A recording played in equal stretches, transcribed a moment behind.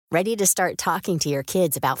Ready to start talking to your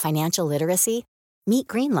kids about financial literacy? Meet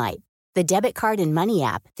Greenlight, the debit card and money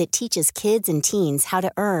app that teaches kids and teens how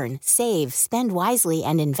to earn, save, spend wisely,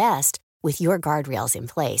 and invest with your guardrails in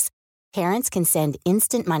place. Parents can send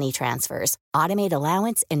instant money transfers, automate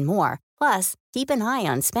allowance, and more. Plus, keep an eye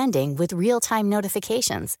on spending with real-time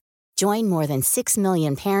notifications. Join more than 6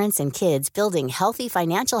 million parents and kids building healthy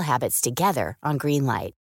financial habits together on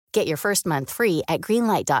Greenlight. Get your first month free at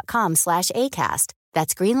greenlight.com/ACAST.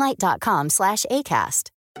 That's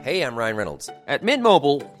greenlight.com/ACAST. Hey, I'm Ryan Reynolds. At Mint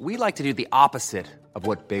Mobile, we like to do the opposite of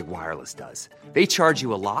what Big Wireless does. They charge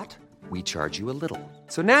you a lot, we charge you a little.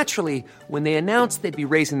 So naturally, when they announced they'd be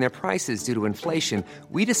raising their prices due to inflation,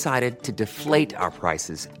 we decided to deflate our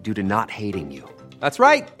prices due to not hating you. That's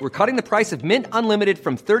right. We're cutting the price of Mint Unlimited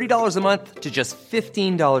from $30 a month to just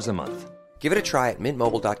 $15 a month. Give it a try at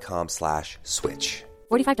mintmobile.com/switch.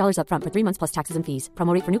 $45 up front for 3 months plus taxes and fees.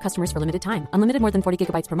 Promo rate for new customers for limited time. Unlimited more than 40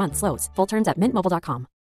 gigabytes per month. Slows full terms at mintmobile.com.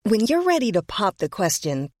 When you're ready to pop the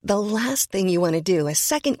question, the last thing you want to do is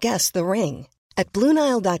second-guess the ring. At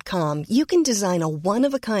BlueNile.com, you can design a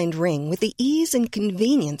one-of-a-kind ring with the ease and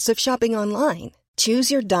convenience of shopping online.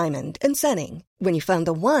 Choose your diamond and setting. When you find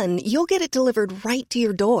the one, you'll get it delivered right to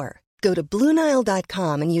your door. Go to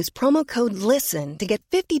BlueNile.com and use promo code LISTEN to get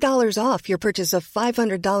 $50 off your purchase of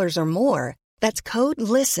 $500 or more. That's code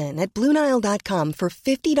LISTEN at BlueNile.com for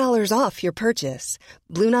 $50 off your purchase.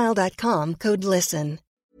 BlueNile.com, code LISTEN.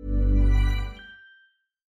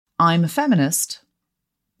 I'm a feminist,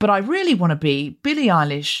 but I really want to be Billie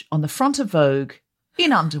Eilish on the front of Vogue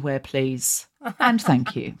in underwear, please. And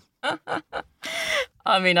thank you.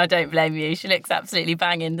 I mean, I don't blame you. She looks absolutely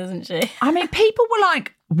banging, doesn't she? I mean, people were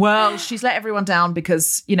like, well, she's let everyone down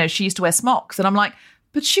because, you know, she used to wear smocks. And I'm like,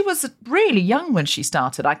 but she was really young when she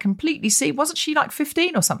started. I completely see. Wasn't she like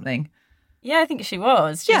 15 or something? Yeah, I think she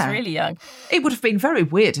was. She's really young. It would have been very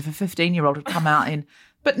weird if a 15-year-old had come out in...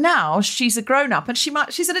 But now she's a grown-up and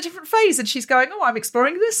she's in a different phase and she's going, oh, I'm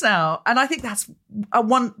exploring this now. And I think that's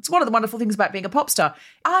it's one of the wonderful things about being a pop star.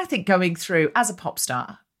 I think going through as a pop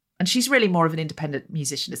star, and she's really more of an independent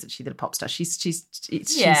musician, isn't she, than a pop star? She's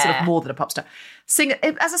sort of more than a pop star.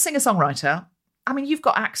 As a singer-songwriter, I mean, you've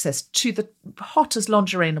got access to the hottest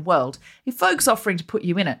lingerie in the world. If Vogue's offering to put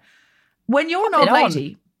you in it, when you're an old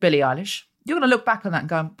lady, Billie Eilish, you're going to look back on that and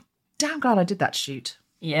go, damn glad I did that shoot.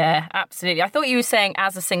 Yeah, absolutely. I thought you were saying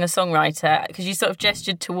as a singer-songwriter because you sort of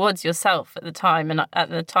gestured towards yourself at the time, and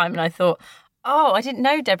I thought, oh, I didn't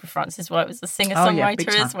know Deborah Francis White was a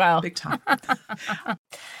singer-songwriter as well. Big time.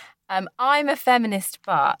 I'm a feminist,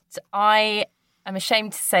 but I am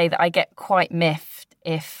ashamed to say that I get quite miffed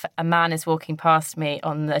if a man is walking past me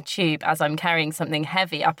on the tube as I'm carrying something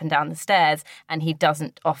heavy up and down the stairs and he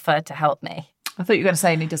doesn't offer to help me. I thought you were going to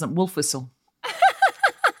say and he doesn't wolf whistle.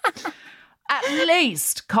 At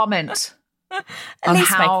least comment on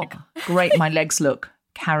how great my legs look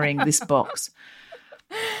carrying this box.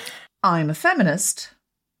 I'm a feminist,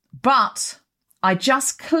 but I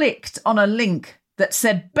just clicked on a link that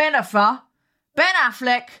said Bennifer, Ben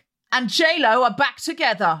Affleck and J-Lo are back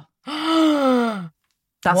together.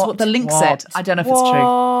 That's what the link said. I don't know if it's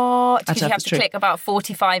true. Because you have to click about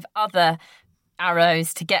 45 other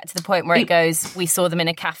arrows to get to the point where it goes, we saw them in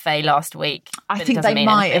a cafe last week. I think they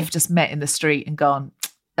might have just met in the street and gone,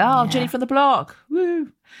 oh, Jenny from the block.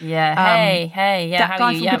 Woo. Yeah. Hey. Yeah. That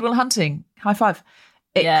guy from Good Will Hunting. High five.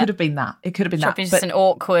 It could have been that. It could have been that. It's just an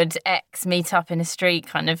awkward meet up in a street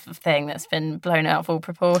kind of thing that's been blown out of all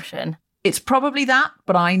proportion. It's probably that,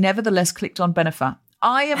 but I nevertheless clicked on Bennifer.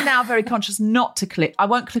 I am now very conscious not to click. I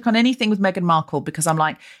won't click on anything with Meghan Markle because I'm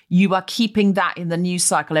like, you are keeping that in the news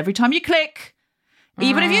cycle. Every time you click,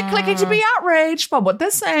 even if you're clicking to be outraged by what they're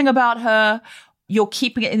saying about her, you're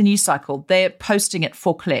keeping it in the news cycle. They're posting it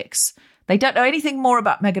for clicks. They don't know anything more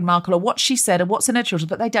about Meghan Markle or what she said or what's in her children,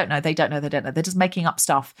 but they don't know. They're just making up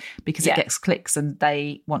stuff because it gets clicks and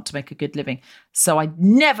they want to make a good living. So I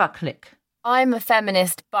never click. I'm a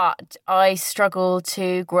feminist, but I struggle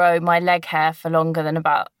to grow my leg hair for longer than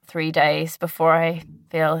about 3 days before I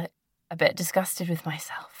feel a bit disgusted with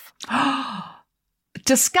myself.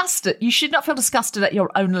 Disgusted? You should not feel disgusted at your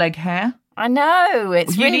own leg hair. I know,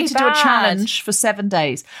 it's really bad. You need to do a challenge for 7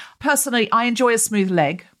 days. Personally, I enjoy a smooth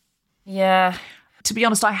leg. Yeah. To be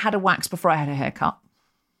honest, I had a wax before I had a haircut.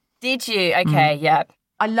 Did you? Okay, yeah.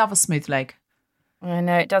 I love a smooth leg. I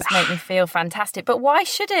know, it does make me feel fantastic. But why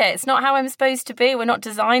should it? It's not how I'm supposed to be. We're not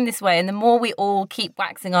designed this way. And the more we all keep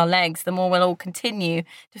waxing our legs, the more we'll all continue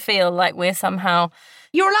to feel like we're somehow...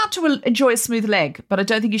 You're allowed to enjoy a smooth leg, but I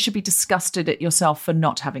don't think you should be disgusted at yourself for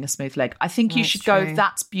not having a smooth leg. I think you should go,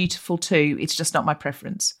 that's beautiful too. It's just not my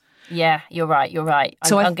preference. Yeah, you're right.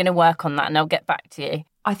 I'm going to work on that and I'll get back to you.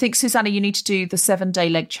 I think, Susannah, you need to do the 7-day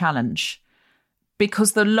leg challenge,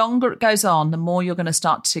 because the longer it goes on, the more you're going to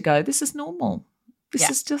start to go, this is normal. This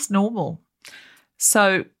is just normal.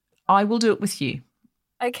 So I will do it with you.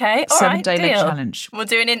 Okay, all right, 7-day leg challenge. We'll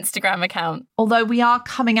do an Instagram account. Although we are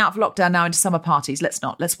coming out of lockdown now into summer parties. Let's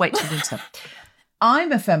not. Let's wait till winter.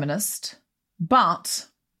 I'm a feminist, but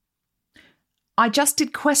I just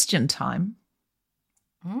did question time.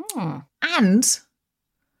 And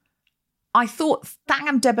I thought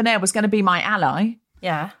Thangham Debonair was going to be my ally.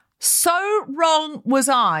 Yeah. So wrong was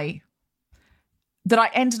I that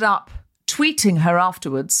I ended up tweeting her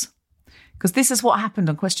afterwards, because this is what happened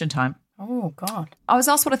on Question Time. Oh, God. I was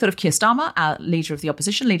asked what I thought of Keir Starmer, our leader of the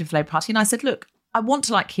opposition, leader of the Labour Party, and I said, look, I want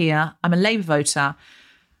to like Keir. I'm a Labour voter.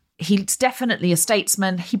 He's definitely a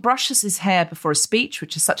statesman. He brushes his hair before a speech,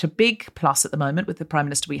 which is such a big plus at the moment with the Prime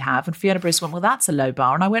Minister we have. And Fiona Brice went, well, that's a low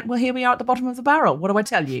bar. And I went, well, here we are at the bottom of the barrel. What do I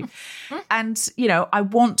tell you? And, you know, I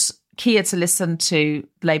want Keir to listen to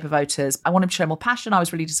Labour voters. I want him to show more passion. I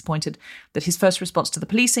was really disappointed that his first response to the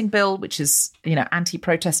policing bill, which is, you know,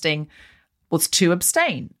 anti-protesting, was to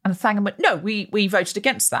abstain. And Thangham went, no, we voted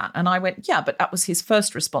against that. And I went, yeah, but that was his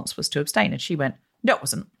first response, was to abstain. And she went, no, it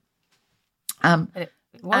wasn't. It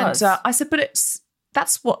was. And I said, but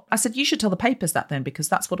that's what, I said, you should tell the papers that then, because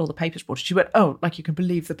that's what all the papers brought. She went, oh, like you can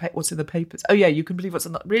believe what's in the papers. Oh yeah, you can believe what's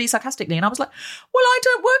in the, really sarcastically. And I was like, well, I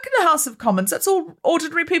don't work in the House of Commons. That's all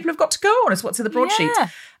ordinary people have got to go on, is what's in the broadsheet. Yeah.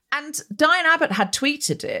 And Diane Abbott had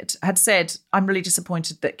tweeted it, had said, I'm really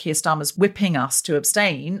disappointed that Keir Starmer's whipping us to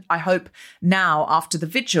abstain. I hope now, after the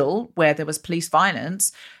vigil where there was police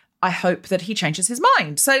violence, I hope that he changes his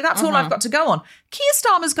mind. So that's all I've got to go on. Keir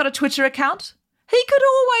Starmer's got a Twitter account. He could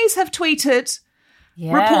always have tweeted,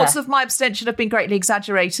 reports of my abstention have been greatly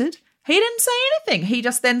exaggerated. He didn't say anything. He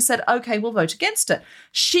just then said, OK, we'll vote against it.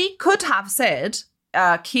 She could have said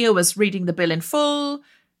Keir was reading the bill in full.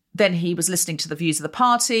 Then he was listening to the views of the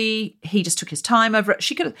party. He just took his time over it.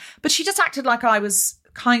 She could have, but she just acted like I was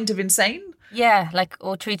kind of insane. Yeah, like,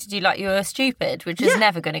 or treated you like you were stupid, which is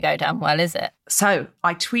never going to go down well, is it? So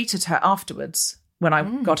I tweeted her afterwards when I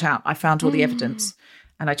got out. I found all the evidence.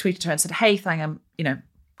 And I tweeted her and said, hey, Thangham, you know,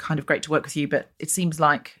 kind of great to work with you, but it seems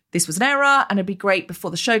like this was an error, and it'd be great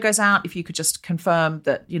before the show goes out if you could just confirm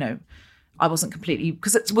that, you know, I wasn't completely,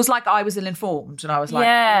 because it was like I was ill-informed, and I was like,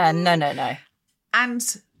 yeah, no.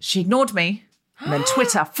 And she ignored me, and then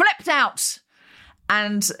Twitter flipped out,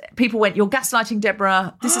 and people went, you're gaslighting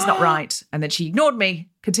Deborah, this is not right. And then she ignored me,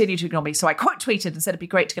 continued to ignore me. So I quote tweeted and said it'd be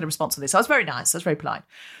great to get a response on this. I was very nice, I was very polite.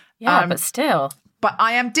 Yeah, but still. But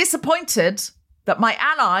I am disappointed that my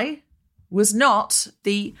ally was not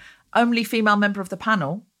the only female member of the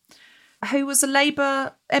panel who was a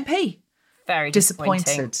Labour MP. Very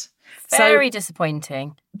disappointed. Very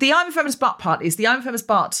disappointing. The I'm a Feminist But part is the I'm a Feminist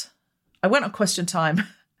But. I went on Question Time,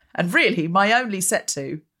 and really my only set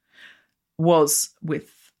to was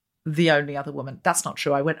with the only other woman. That's not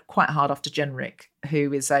true. I went quite hard after Jenrick,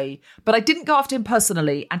 who is but I didn't go after him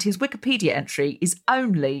personally, and his Wikipedia entry is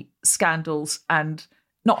only scandals and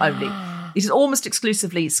not only, it is almost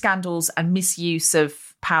exclusively scandals and misuse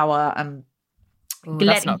of power and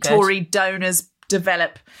letting Tory donors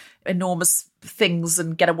develop enormous things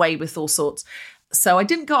and get away with all sorts. So I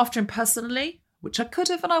didn't go after him personally, which I could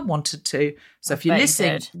have and I wanted to. So if you're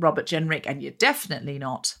listening, Robert Jenrick, and you're definitely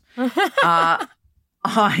not, I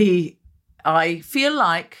feel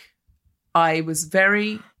like I was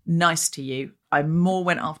very nice to you. I more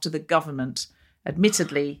went after the government,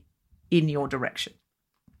 admittedly, in your direction.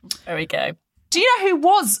 There we go. Do you know who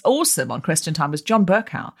was awesome on Question Time was John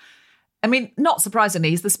Bercow? I mean, not surprisingly,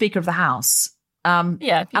 he's the Speaker of the House.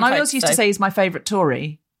 Yeah. And I always used to say he's my favourite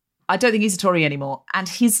Tory. I don't think he's a Tory anymore. And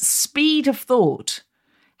his speed of thought,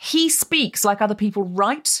 he speaks like other people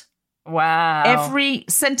write. Wow. Every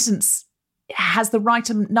sentence has the right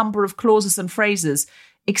number of clauses and phrases,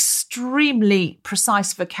 extremely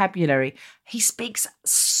precise vocabulary. He speaks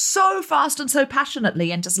so fast and so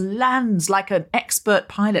passionately and just lands like an expert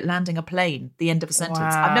pilot landing a plane, the end of a sentence.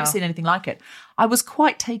 Wow. I've never seen anything like it. I was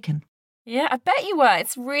quite taken. Yeah, I bet you were.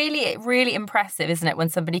 It's really, really impressive, isn't it, when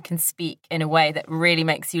somebody can speak in a way that really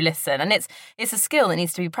makes you listen. And it's a skill that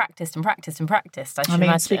needs to be practiced and practiced and practiced, I should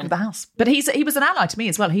imagine. Speaker of the House. But he was an ally to me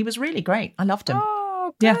as well. He was really great. I loved him.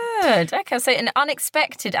 Oh, good. Yeah. Okay, so an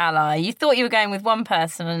unexpected ally. You thought you were going with one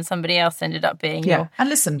person and somebody else ended up being your And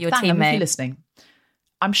listen, your Thangham, teammate. if you're listening,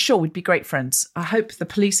 I'm sure we'd be great friends. I hope the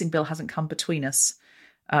policing bill hasn't come between us,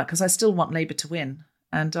 because I still want Labour to win.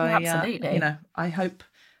 And absolutely.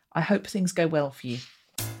 I hope things go well for you.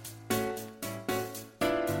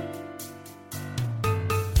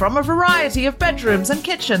 from a variety of bedrooms and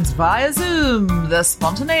kitchens via Zoom, the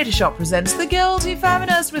Spontaneity Shop presents The Guilty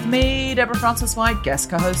Feminist with me, Deborah Frances-White, guest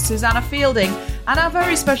co-host Susannah Fielding, and our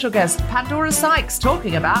very special guest, Pandora Sykes,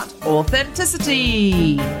 talking about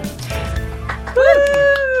authenticity.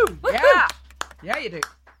 Woo! Yeah! Yeah, you do.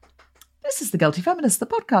 This is The Guilty Feminist, the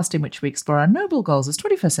podcast in which we explore our noble goals as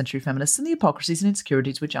 21st century feminists and the hypocrisies and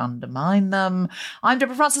insecurities which undermine them. I'm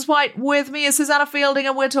Deborah Frances-White. With me is Susannah Fielding,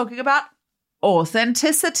 and we're talking about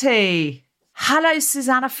authenticity. Hello,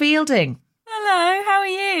 Susannah Fielding. Hello, how are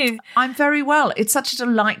you? I'm very well. It's such a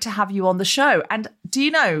delight to have you on the show. And do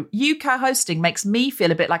you know, you co-hosting makes me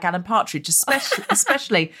feel a bit like Alan Partridge,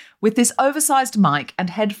 especially with this oversized mic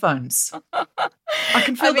and headphones. I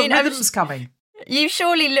can feel the rhythms coming. You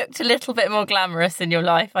surely looked a little bit more glamorous in your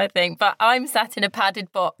life, I think, but I'm sat in a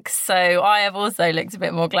padded box, so I have also looked a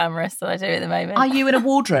bit more glamorous than I do at the moment. Are you in a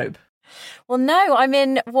wardrobe? Well, no, I'm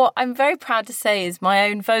in what I'm very proud to say is my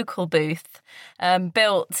own vocal booth,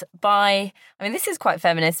 built by, this is quite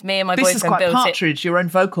feminist. Me and my boyfriend built it. This is quite Partridge, your own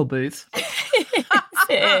vocal booth. Yes,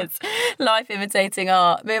 it is. Life imitating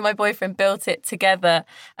art. Me and my boyfriend built it together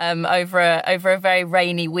over a very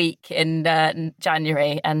rainy week in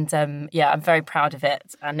January. And I'm very proud of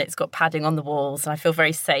it. And it's got padding on the walls. And I feel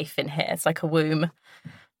very safe in here. It's like a womb.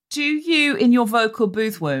 Do you, in your vocal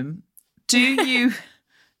booth womb, do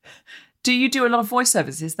you do a lot of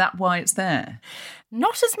voiceovers? Is that why it's there?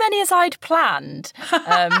 Not as many as I'd planned.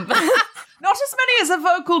 Not as many as a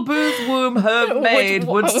vocal booth womb homemade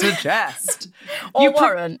would suggest. Or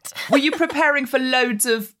warrant. Were you preparing for loads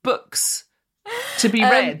of books to be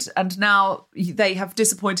read, and now they have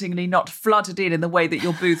disappointingly not flooded in the way that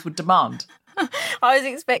your booth would demand? I was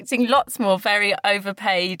expecting lots more very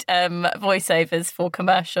overpaid voiceovers for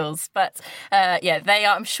commercials. But they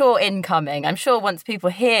are, I'm sure, incoming. I'm sure once people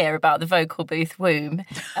hear about the vocal booth womb,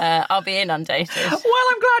 I'll be inundated. Well,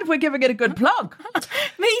 I'm glad we're giving it a good plug.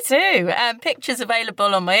 Me too. Pictures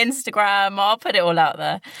available on my Instagram. I'll put it all out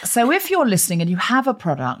there. So if you're listening and you have a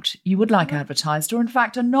product you would like advertised, or in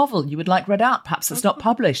fact a novel you would like read out, perhaps it's not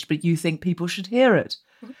published, but you think people should hear it,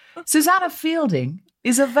 Susannah Fielding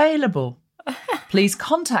is available. Please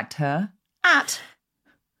contact her at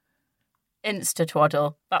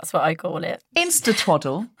Insta-twaddle. That's what I call it.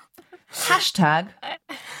 Insta-twaddle. Hashtag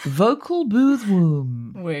vocal booth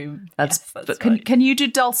womb. Womb. That's right. Can you do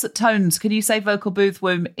dulcet tones? Can you say vocal booth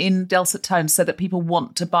womb in dulcet tones so that people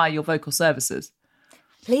want to buy your vocal services?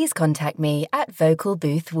 Please contact me at vocal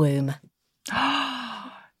booth womb.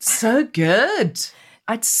 So good.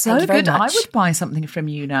 It's so good. I would buy something from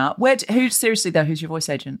you now. Seriously though, who's your voice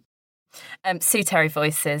agent? Sue Terry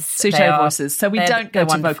Voices. Sue Terry Voices. So we don't go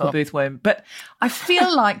to Vocal Booth Womb. But I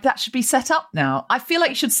feel like that should be set up now. I feel like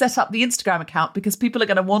you should set up the Instagram account because people are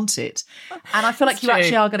going to want it. And I feel like you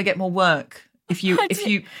actually are going to get more work if you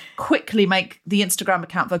quickly make the Instagram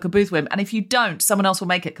account Vocal Booth Womb. And if you don't, someone else will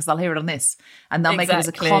make it because they'll hear it on this. And they'll make it as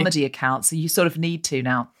a comedy account. So you sort of need to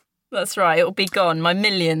now. That's right. It'll be gone. My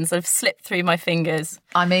millions have slipped through my fingers.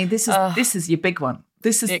 This is your big one.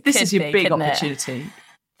 This is your big opportunity.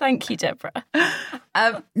 Thank you, Deborah.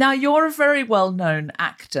 Now, you're a very well-known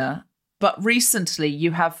actor, but recently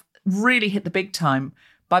you have really hit the big time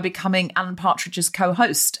by becoming Alan Partridge's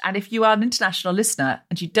co-host. And if you are an international listener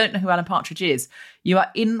and you don't know who Alan Partridge is, you are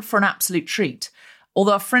in for an absolute treat.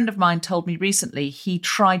 Although a friend of mine told me recently he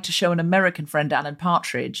tried to show an American friend Alan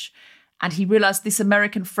Partridge, and he realised this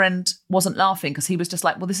American friend wasn't laughing because he was just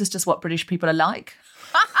like, well, this is just what British people are like.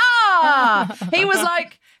 He was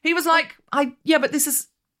like, but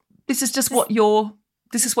this is just what your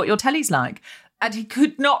telly's like. And he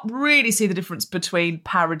could not really see the difference between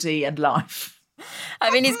parody and life.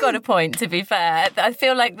 He's got a point, to be fair. I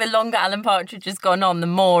feel like the longer Alan Partridge has gone on, the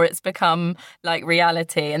more it's become like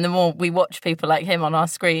reality and the more we watch people like him on our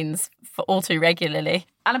screens all too regularly.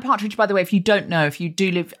 Alan Partridge, by the way, if you don't know, if you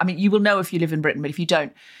do live, you will know if you live in Britain, but if you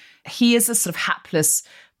don't, he is a sort of hapless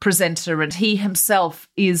presenter and he himself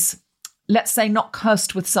is, let's say, not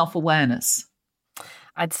cursed with self-awareness.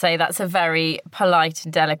 I'd say that's a very polite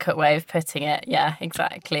and delicate way of putting it. Yeah,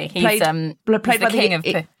 exactly. He's played the by king of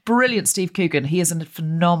brilliant Steve Coogan. He is a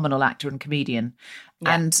phenomenal actor and comedian.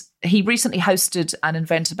 Yeah. And he recently hosted an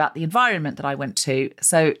event about the environment that I went to.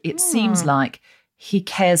 So it seems like he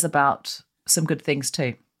cares about some good things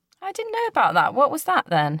too. I didn't know about that. What was that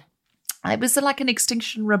then? It was like an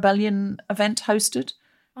Extinction Rebellion event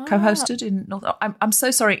co-hosted in North. I'm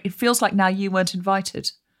so sorry. It feels like now you weren't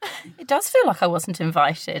invited. It does feel like I wasn't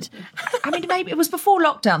invited. Maybe it was before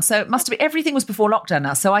lockdown, so it must have been, everything was before lockdown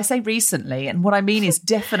now. So I say recently, and what I mean is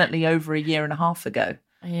definitely over a year and a half ago.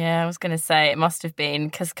 Yeah, I was going to say it must have been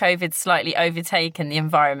because COVID's slightly overtaken the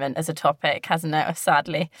environment as a topic, hasn't it?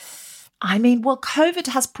 Sadly. I mean, well, COVID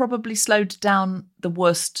has probably slowed down the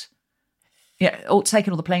worst,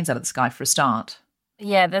 taken all the planes out of the sky for a start.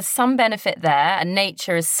 Yeah, there's some benefit there, and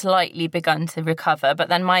nature has slightly begun to recover. But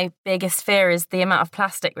then my biggest fear is the amount of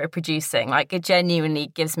plastic we're producing. Like, it genuinely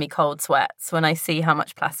gives me cold sweats when I see how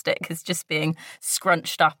much plastic is just being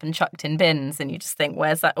scrunched up and chucked in bins, and you just think,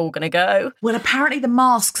 where's that all going to go? Well, apparently the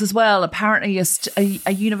masks as well. Apparently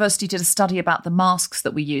a university did a study about the masks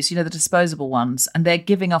that we use, the disposable ones, and they're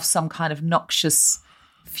giving off some kind of noxious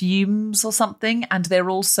fumes or something. And they're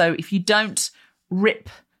also, if you don't rip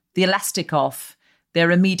the elastic off,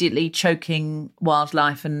 they're immediately choking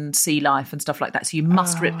wildlife and sea life and stuff like that. So you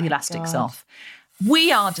must rip the elastics off.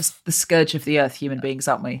 We are just the scourge of the earth, human beings,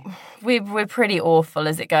 aren't we? We're pretty awful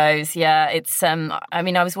as it goes. Yeah, it's. I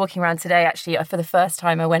mean, I was walking around today. Actually, for the first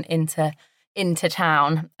time, I went into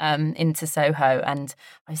town, into Soho, and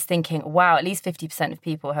I was thinking, wow, at least 50% of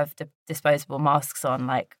people have disposable masks on.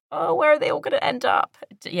 Like, oh, where are they all going to end up?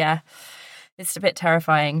 Yeah, it's a bit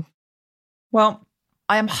terrifying. Well,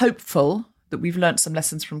 I am hopeful that we've learnt some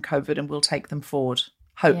lessons from COVID and we'll take them forward.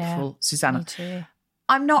 Hopeful, Susannah. Me too.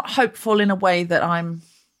 I'm not hopeful in a way that I'm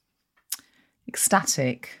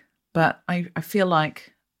ecstatic, but I feel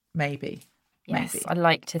like maybe. Yes, maybe. I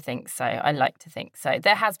like to think so.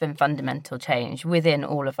 There has been fundamental change within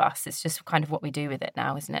all of us. It's just kind of what we do with it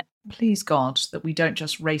now, isn't it? Please, God, that we don't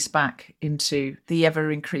just race back into the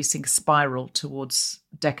ever-increasing spiral towards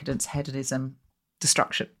decadence, hedonism,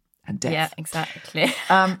 destruction and death. Yeah, exactly.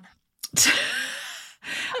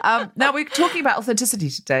 Now, we're talking about authenticity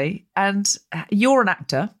today, and you're an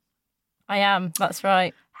actor. I am, that's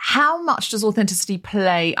right. How much does authenticity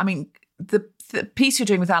play? I mean, the piece you're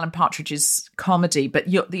doing with Alan Partridge is comedy, but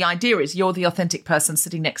the idea is you're the authentic person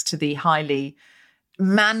sitting next to the highly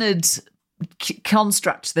mannered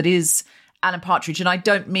construct that is Alan Partridge. And I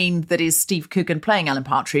don't mean that is Steve Coogan playing Alan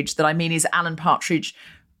Partridge, that I mean is Alan Partridge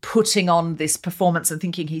putting on this performance and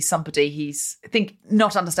thinking he's somebody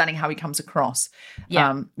not understanding how he comes across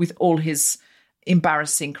with all his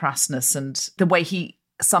embarrassing crassness and the way he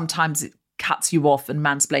sometimes cuts you off and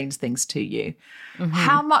mansplains things to you. Mm-hmm.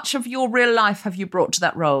 How much of your real life have you brought to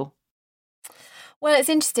that role? Well, it's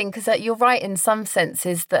interesting because you're right in some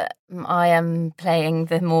senses that I am playing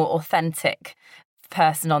the more authentic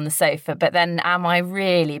person on the sofa, but then am I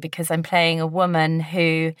really? Because I'm playing a woman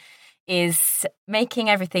who is making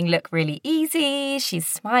everything look really easy. She's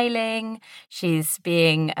smiling. She's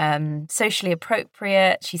being socially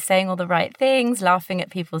appropriate. She's saying all the right things, laughing at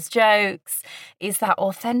people's jokes. Is that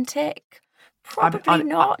authentic? Probably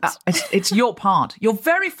not. It's your part. You're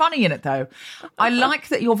very funny in it, though. I like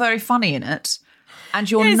that you're very funny in it, and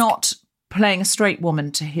you're not playing a straight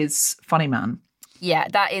woman to his funny man. Yeah,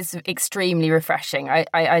 that is extremely refreshing.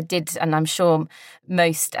 I did, and I'm sure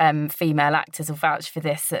most female actors will vouch for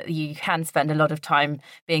this, that you can spend a lot of time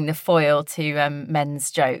being the foil to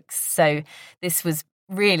men's jokes. So this was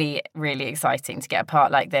really, really exciting to get a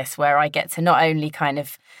part like this where I get to not only kind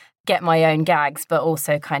of get my own gags, but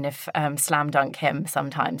also kind of slam dunk him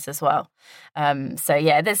sometimes as well. So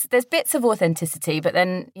yeah, there's bits of authenticity, but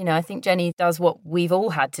then, I think Jenny does what we've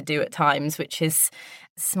all had to do at times, which is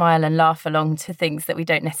smile and laugh along to things that we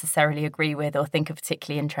don't necessarily agree with or think are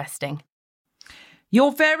particularly interesting.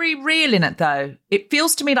 You're very real in it, though. It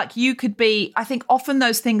feels to me like you could be, I think often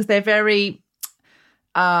those things, they're very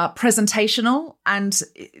presentational and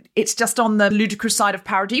it's just on the ludicrous side of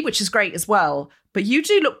parody, which is great as well. But you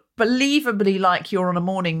do look believably like you're on a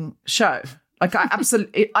morning show. Like I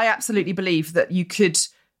absolutely believe that you could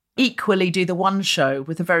equally do the one show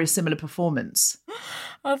with a very similar performance.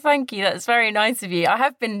 Oh, thank you. That's very nice of you. I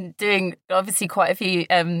have been doing obviously quite a few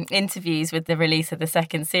interviews with the release of the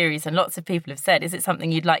second series, and lots of people have said, is it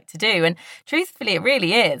something you'd like to do? And truthfully, it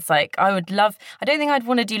really is. Like, I don't think I'd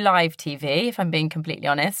want to do live TV, if I'm being completely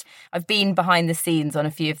honest. I've been behind the scenes on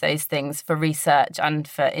a few of those things for research and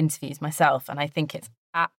for interviews myself, and I think it's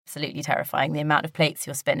absolutely terrifying, the amount of plates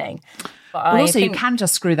you're spinning. But also, you can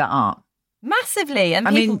just screw that up. Massively, and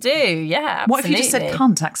people do, yeah, absolutely. What if you just said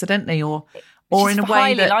cunt accidentally or in a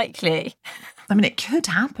way highly likely? I mean, it could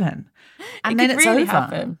happen. And then it's really over.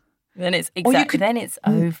 Happen. Then it's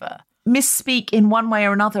over. Misspeak in one way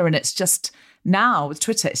or another, and it's just, now with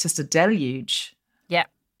Twitter, it's just a deluge. Yeah,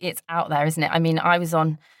 it's out there, isn't it? I mean, I was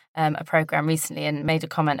on a programme recently and made a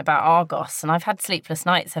comment about Argos, and I've had sleepless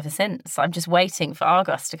nights ever since. I'm just waiting for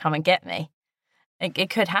Argos to come and get me.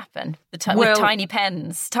 It could happen with tiny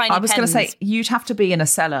pens. I was going to say, you'd have to be in a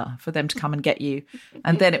cellar for them to come and get you,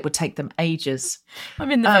 and then it would take them ages.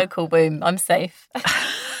 I'm in the vocal womb. I'm safe.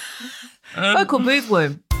 Vocal booth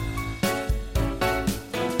womb.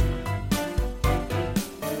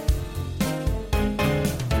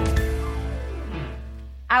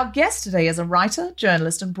 Our guest today is a writer,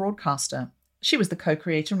 journalist and broadcaster. She was the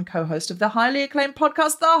co-creator and co-host of the highly acclaimed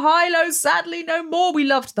podcast, The High Low. Sadly, no more. We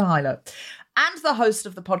loved The High Low. And the host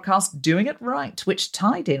of the podcast, Doing It Right, which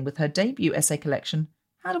tied in with her debut essay collection,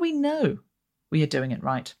 How Do We Know We Are Doing It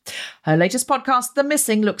Right? Her latest podcast, The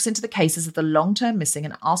Missing, looks into the cases of the long-term missing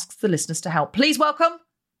and asks the listeners to help. Please welcome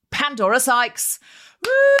Pandora Sykes.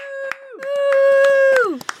 Woo!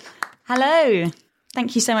 Woo! Hello.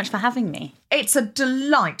 Thank you so much for having me. It's a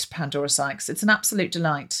delight, Pandora Sykes. It's an absolute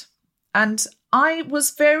delight. And I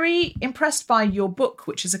was very impressed by your book,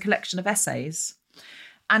 which is a collection of essays.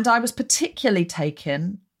 And I was particularly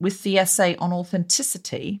taken with the essay on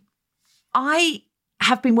authenticity. I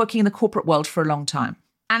have been working in the corporate world for a long time.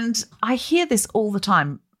 And I hear this all the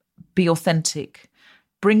time, be authentic,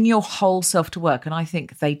 bring your whole self to work. And I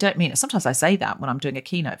think they don't mean it. Sometimes I say that when I'm doing a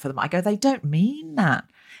keynote for them. I go, they don't mean that.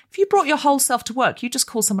 If you brought your whole self to work, you just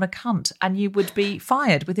call someone a cunt and you would be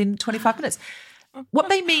fired within 25 minutes. What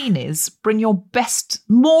they mean is bring your best,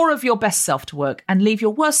 more of your best self to work and leave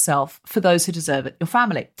your worst self for those who deserve it, your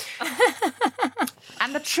family.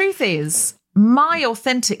 And the truth is, my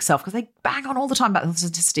authentic self, because they bang on all the time about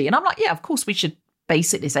authenticity. And I'm like, yeah, of course we should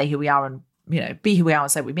basically say who we are and, be who we are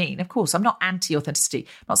and say what we mean. Of course, I'm not anti-authenticity.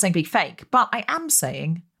 I'm not saying be fake, but I am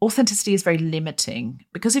saying authenticity is very limiting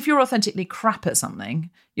because if you're authentically crap at something,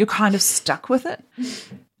 you're kind of stuck with it.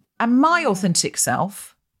 And my authentic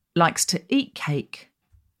self likes to eat cake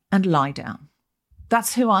and lie down.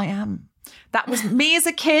 That's who I am. That was me as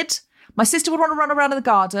a kid. My sister would want to run around in the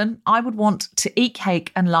garden. I would want to eat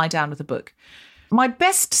cake and lie down with a book. My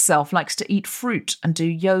best self likes to eat fruit and do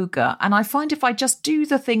yoga. And I find if I just do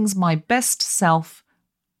the things my best self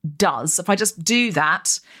does, if I just do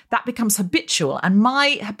that, that becomes habitual. And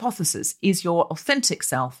my hypothesis is your authentic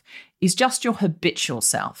self is just your habitual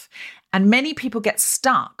self. And many people get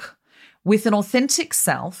stuck with an authentic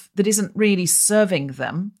self that isn't really serving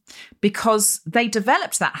them because they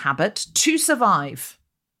developed that habit to survive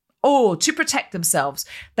or to protect themselves.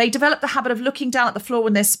 They develop the habit of looking down at the floor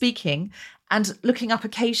when they're speaking and looking up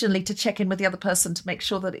occasionally to check in with the other person to make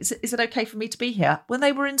sure that is it okay for me to be here? When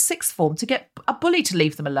they were in sixth form, to get a bully to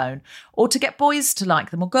leave them alone or to get boys to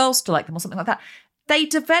like them or girls to like them or something like that. They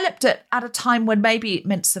developed it at a time when maybe it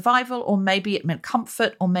meant survival or maybe it meant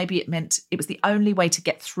comfort or maybe it meant it was the only way to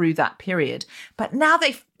get through that period. But now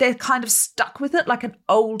they're kind of stuck with it like an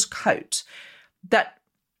old coat that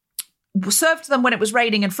served them when it was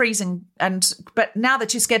raining and freezing. But now they're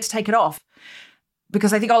too scared to take it off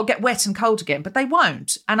because they think, I'll get wet and cold again, but they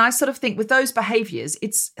won't. And I sort of think with those behaviours,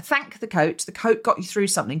 it's thank the coat. The coat got you through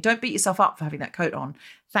something. Don't beat yourself up for having that coat on.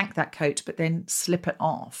 Thank that coat, but then slip it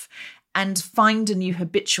off. And find a new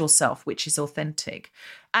habitual self, which is authentic.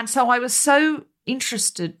 And so I was so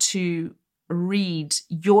interested to read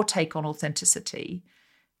your take on authenticity.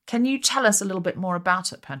 Can you tell us a little bit more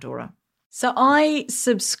about it, Pandora? So I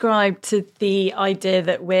subscribe to the idea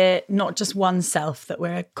that we're not just one self, that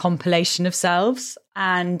we're a compilation of selves.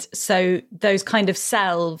 And so those kind of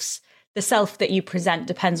selves, the self that you present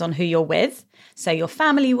depends on who you're with. So your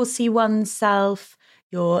family will see one self,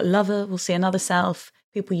 your lover will see another self,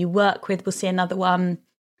 people you work with will see another one.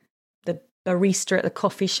 The barista at the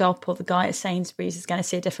coffee shop or the guy at Sainsbury's is going to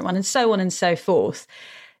see a different one, and so on and so forth.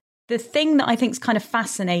 The thing that I think is kind of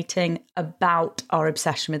fascinating about our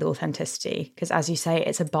obsession with authenticity, because as you say,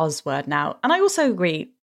 it's a buzzword now. And I also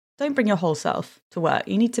agree, don't bring your whole self to work.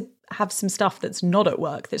 You need to have some stuff that's not at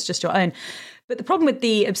work, that's just your own. But the problem with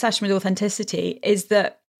the obsession with authenticity is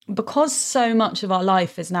that because so much of our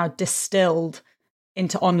life is now distilled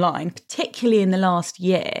into online, particularly in the last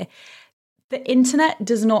year, the internet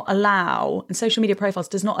does not allow, and social media profiles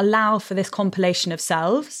does not allow for this compilation of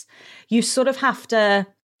selves. You sort of have to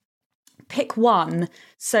pick one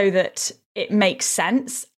so that it makes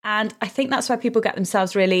sense. And I think that's where people get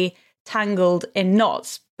themselves really tangled in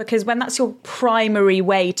knots, because when that's your primary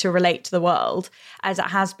way to relate to the world, as it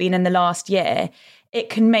has been in the last year, it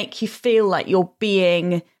can make you feel like you're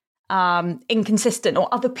being inconsistent, or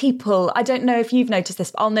other people, I don't know if you've noticed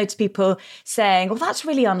this, but I'll notice people saying, well, that's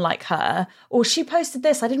really unlike her, or she posted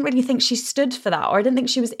this, I didn't really think she stood for that, or I didn't think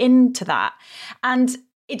she was into that. And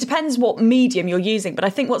it depends what medium you're using, but I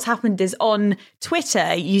think what's happened is on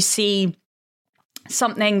Twitter, you see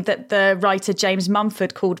something that the writer James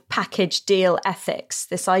Mumford called package deal ethics,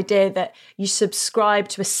 this idea that you subscribe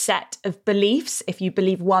to a set of beliefs. If you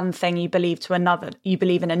believe one thing, you believe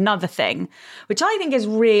in another thing, which I think is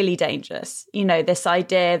really dangerous. You know, this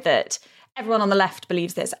idea that everyone on the left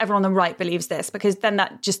believes this, everyone on the right believes this, because then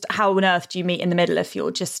that just, how on earth do you meet in the middle if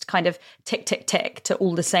you're just kind of tick, tick, tick to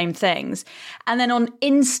all the same things? And then on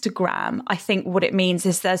Instagram, I think what it means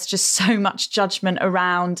is there's just so much judgment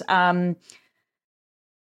around, well,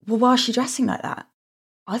 why is she dressing like that?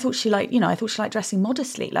 I thought she liked dressing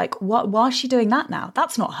modestly. Like, why is she doing that now?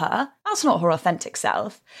 That's not her. That's not her authentic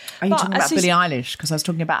self. Are you talking about Billie Eilish? Because I was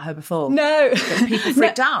talking about her before. No. But people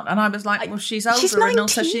freaked out. And I was like, well, she's older. She's and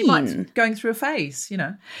also she might 19. be going through a phase, you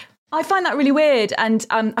know. I find that really weird, and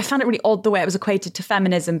I found it really odd the way it was equated to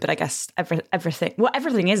feminism, but I guess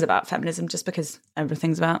everything is about feminism just because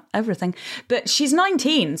everything's about everything. But she's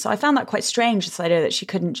 19, so I found that quite strange, this idea that she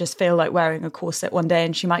couldn't just feel like wearing a corset one day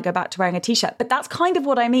and she might go back to wearing a T-shirt. But that's kind of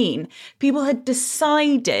what I mean. People had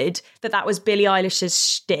decided that was Billie Eilish's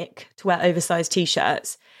shtick, to wear oversized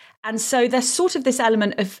T-shirts. And so there's sort of this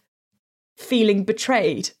element of feeling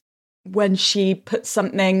betrayed when she puts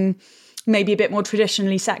something maybe a bit more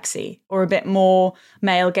traditionally sexy or a bit more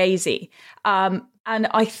male gazy. And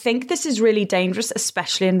I think this is really dangerous,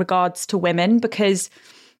 especially in regards to women, because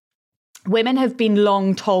women have been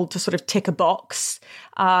long told to sort of tick a box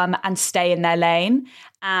and stay in their lane.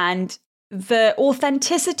 And the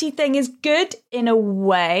authenticity thing is good in a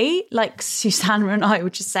way, like Susannah and I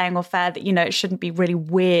were just saying off air that, you know, it shouldn't be really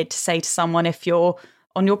weird to say to someone if you're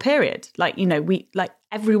on your period. Like, you know,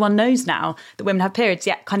 everyone knows now that women have periods,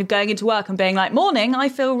 yet kind of going into work and being like, morning, I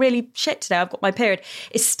feel really shit today, I've got my period,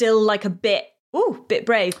 is still like a bit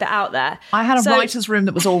brave, bit out there. I had a writer's room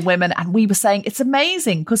that was all women, and we were saying it's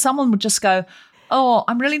amazing because someone would just go, oh,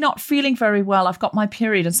 I'm really not feeling very well, I've got my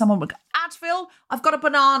period. And someone would go, Advil, I've got a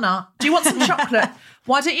banana. Do you want some chocolate?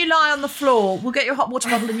 Why don't you lie on the floor? We'll get you a hot water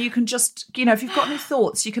bottle and you can just, you know, if you've got any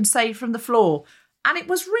thoughts, you can say from the floor. And it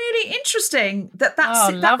was really interesting that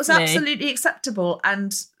was absolutely acceptable.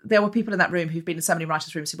 And there were people in that room who've been in so many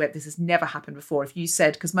writers' rooms who went, this has never happened before. If you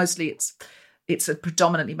said, because mostly it's a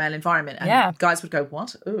predominantly male environment, and guys would go,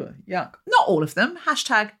 what? Oh, yuck. Not all of them.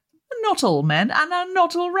 Hashtag not all men and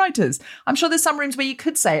not all writers. I'm sure there's some rooms where you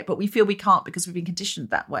could say it, but we feel we can't because we've been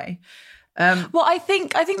conditioned that way. Well, I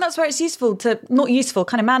think that's where it's not useful,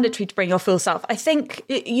 kind of mandatory to bring your full self. I think,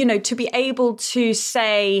 you know, to be able to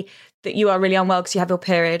say that you are really unwell because you have your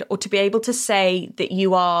period, or to be able to say that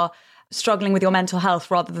you are struggling with your mental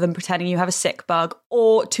health rather than pretending you have a sick bug,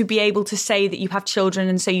 or to be able to say that you have children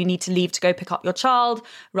and so you need to leave to go pick up your child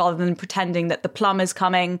rather than pretending that the plumber's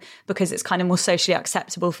coming because it's kind of more socially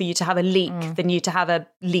acceptable for you to have a leak than you to have a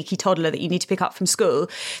leaky toddler that you need to pick up from school.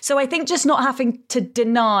 So I think just not having to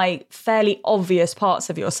deny fairly obvious parts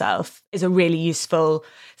of yourself is a really useful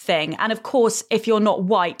thing. And of course, if you're not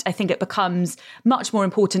white, I think it becomes much more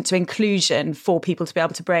important to inclusion for people to be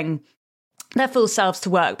able to bring their full selves to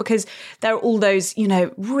work, because there are all those, you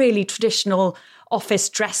know, really traditional office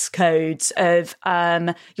dress codes of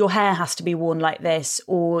your hair has to be worn like this,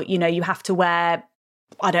 or, you know, you have to wear,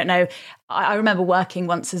 I don't know. I remember working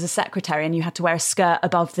once as a secretary and you had to wear a skirt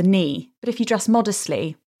above the knee. But if you dress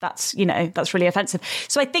modestly, that's really offensive.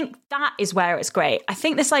 So I think that is where it's great. I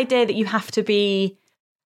think this idea that you have to be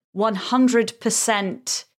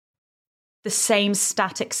 100% the same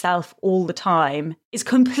static self all the time is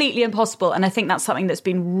completely impossible. And I think that's something that's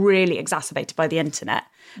been really exacerbated by the internet.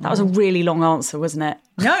 That was a really long answer, wasn't it?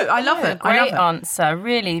 No, I love it. Great answer.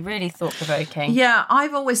 Really, really thought-provoking. Yeah,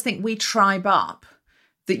 I've always think we tribe up,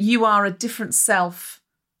 that you are a different self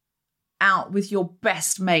out with your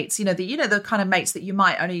best mates. You know, the kind of mates that you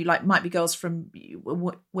might be girls from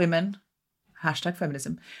women, hashtag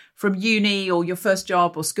feminism, from uni or your first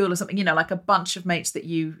job or school or something, you know, like a bunch of mates that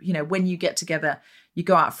you know, when you get together, you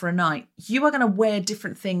go out for a night, you are going to wear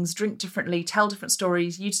different things, drink differently, tell different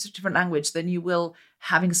stories, use a different language than you will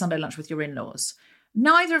having a Sunday lunch with your in-laws.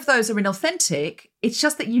 Neither of those are inauthentic. It's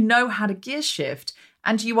just that you know how to gear shift,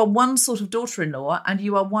 and you are one sort of daughter-in-law and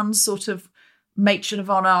you are one sort of matron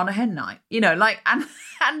of honour on a hen night, you know, like, and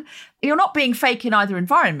you're not being fake in either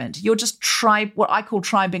environment. You're just what I call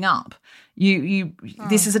tribing up.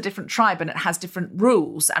 This is a different tribe and it has different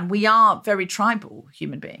rules, and we are very tribal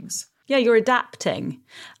human beings. Yeah, you're adapting.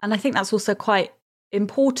 And I think that's also quite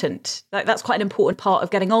important. Like, that's quite an important part of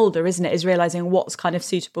getting older, isn't it? Is realising what's kind of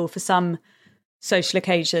suitable for some social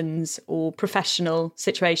occasions or professional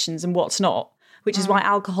situations and what's not, which is why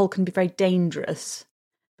alcohol can be very dangerous.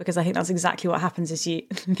 Because I think that's exactly what happens is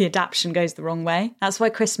the adaptation goes the wrong way. That's why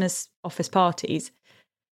Christmas office parties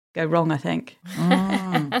go wrong, I think.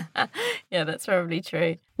 Yeah, that's probably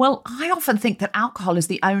true. Well, I often think that alcohol is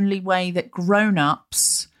the only way that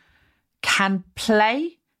grown-ups can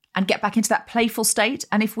play and get back into that playful state.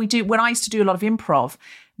 And if we do, when I used to do a lot of improv,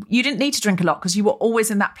 you didn't need to drink a lot because you were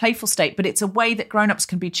always in that playful state, but it's a way that grown-ups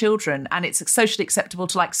can be children, and it's socially acceptable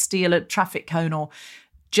to like steal a traffic cone or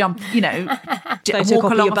jump, you know,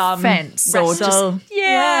 walk along a fence or just,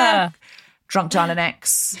 drunk dial an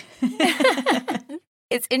X.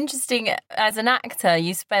 It's interesting, as an actor,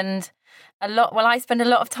 you spend I spend a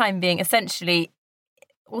lot of time being essentially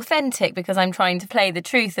authentic because I'm trying to play the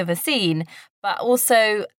truth of a scene, but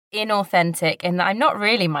also inauthentic in that I'm not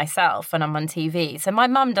really myself when I'm on TV. So my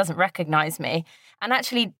mum doesn't recognise me. And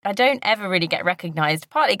actually, I don't ever really get recognised,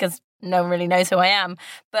 partly because no one really knows who I am.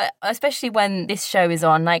 But especially when this show is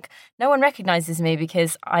on, like, no one recognises me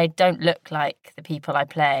because I don't look like the people I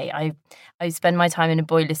play. I spend my time in a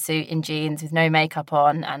boiler suit in jeans with no makeup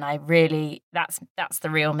on, and I really, that's the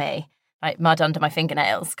real me. Like mud under my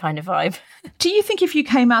fingernails kind of vibe. Do you think if you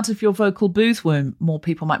came out of your vocal booth womb, more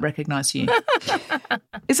people might recognise you?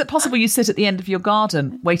 Is it possible you sit at the end of your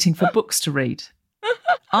garden waiting for books to read?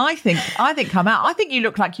 I think come out. I think you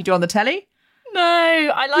look like you do on the telly. No,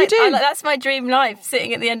 I like that's my dream life,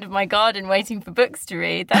 sitting at the end of my garden waiting for books to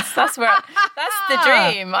read. That's that's the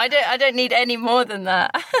dream. I don't need any more than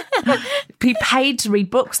that. Be paid to read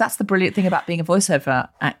books. That's the brilliant thing about being a voiceover,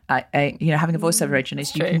 having a voiceover agent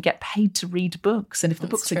is you can get paid to read books, and if the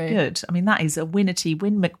books are good, I mean that is a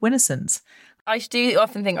McWinnisons. I do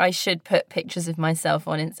often think I should put pictures of myself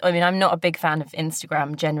on it. I mean, I'm not a big fan of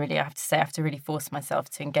Instagram generally. I have to say, I have to really force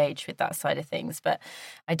myself to engage with that side of things. But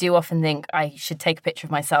I do often think I should take a picture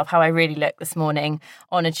of myself, how I really look this morning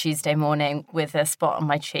on a Tuesday morning with a spot on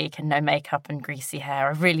my cheek and no makeup and greasy hair.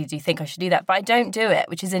 I really do think I should do that. But I don't do it,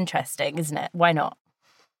 which is interesting, isn't it? Why not?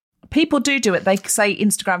 People do it. They say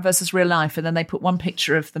Instagram versus real life, and then they put one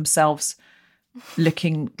picture of themselves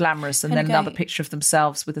looking glamorous and then another picture of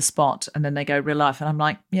themselves with a spot, and then they go real life. And I'm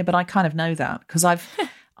like, yeah, but I kind of know that because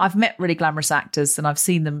I've met really glamorous actors and I've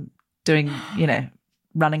seen them doing,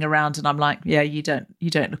 running around, and I'm like, yeah, you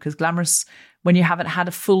don't look as glamorous when you haven't had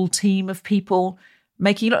a full team of people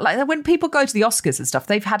making you look like that. When people go to the Oscars and stuff,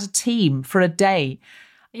 they've had a team for a day.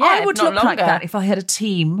 Yeah, I would look like that if I had a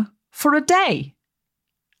team for a day.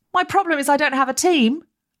 My problem is I don't have a team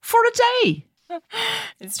for a day.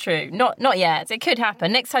 It's true. Not yet. It could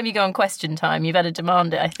happen. Next time you go on Question Time, you better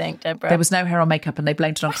demand it, I think, Deborah. There was no hair or makeup and they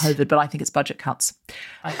blamed it on COVID, but I think it's budget cuts.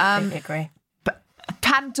 I completely agree. But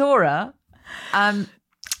Pandora,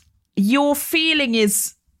 your feeling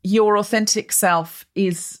is your authentic self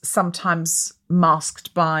is sometimes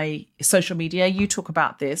masked by social media. You talk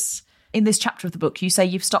about this. In this chapter of the book, you say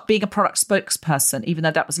you've stopped being a product spokesperson, even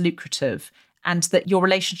though that was lucrative, and that your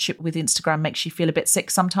relationship with Instagram makes you feel a bit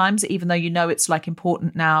sick sometimes, even though you know it's like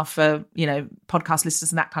important now for, podcast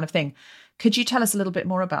listeners and that kind of thing. Could you tell us a little bit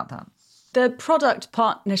more about that? The product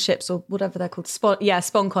partnerships, or whatever they're called,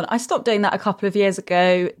 SponCon. I stopped doing that a couple of years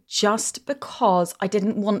ago just because I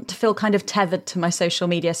didn't want to feel kind of tethered to my social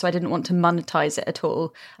media, so I didn't want to monetize it at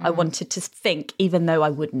all. I wanted to think, even though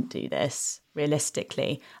I wouldn't do this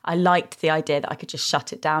realistically, I liked the idea that I could just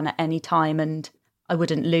shut it down at any time and I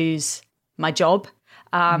wouldn't lose my job.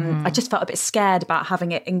 I just felt a bit scared about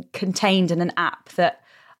having it contained in an app that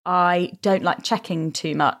I don't like checking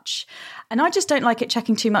too much. And I just don't like it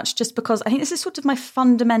checking too much just because I think this is sort of my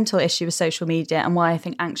fundamental issue with social media and why I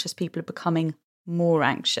think anxious people are becoming more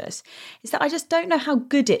anxious, is that I just don't know how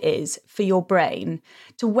good it is for your brain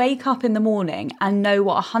to wake up in the morning and know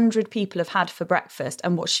what 100 people have had for breakfast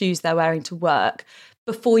and what shoes they're wearing to work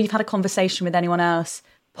before you've had a conversation with anyone else.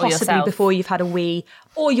 Possibly before you've had a wee,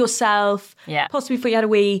 or yourself. Yeah. Possibly before you had a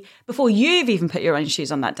wee, before you've even put your own shoes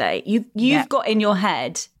on that day. You've got in your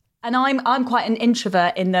head, and I'm quite an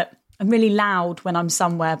introvert in that I'm really loud when I'm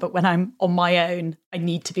somewhere, but when I'm on my own, I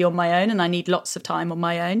need to be on my own, and I need lots of time on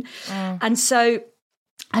my own. And so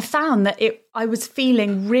I found that I was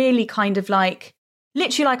feeling really kind of like,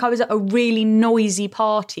 literally like I was at a really noisy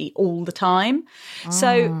party all the time.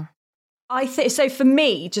 So so for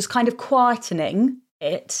me, just kind of quietening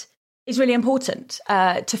it is really important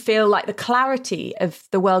to feel like the clarity of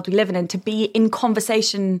the world we live in and to be in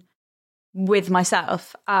conversation with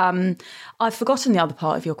myself. I've forgotten the other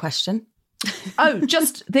part of your question. Oh,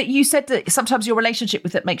 just that you said that sometimes your relationship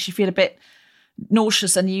with it makes you feel a bit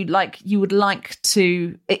nauseous and you would like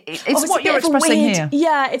to... It's what you're expressing here.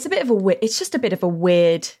 Yeah, it's just a bit of a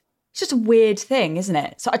weird thing, isn't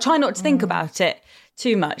it? So I try not to think about it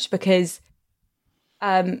too much because...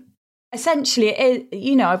 essentially, it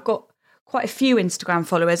is, I've got quite a few Instagram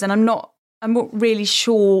followers and I'm not really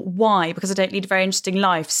sure why, because I don't lead a very interesting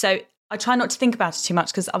life. So I try not to think about it too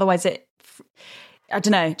much because otherwise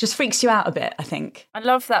just freaks you out a bit, I think. I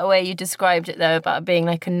love that way you described it, though, about being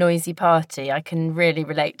like a noisy party. I can really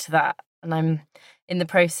relate to that. And in the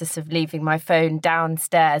process of leaving my phone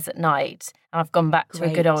downstairs at night. And I've gone back to a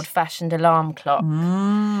good old-fashioned alarm clock.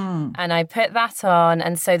 And I put that on.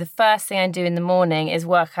 And so the first thing I do in the morning is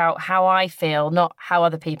work out how I feel, not how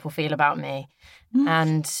other people feel about me.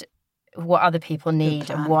 And what other people need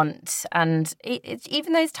and want. And it's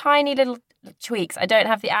even those tiny little tweaks. I don't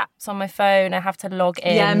have the apps on my phone. I have to log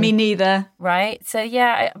in. Yeah, me neither. Right? So,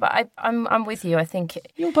 yeah, I'm with you. I think...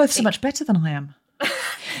 You're both so much better than I am.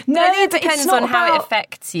 No, it depends on how it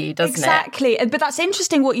affects you, doesn't it? Exactly. But that's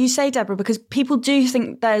interesting what you say, Deborah, because people do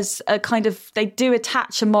think there's a kind of, they do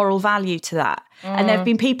attach a moral value to that. And there have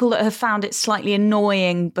been people that have found it slightly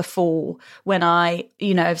annoying before when I,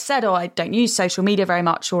 have said, I don't use social media very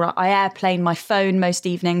much, or I airplane my phone most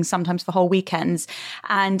evenings, sometimes for whole weekends.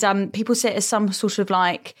 And people see it as some sort of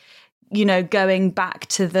like, going back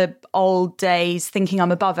to the old days, thinking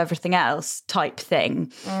I'm above everything else type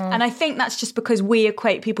thing. And I think that's just because we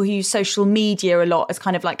equate people who use social media a lot as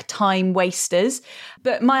kind of like time wasters.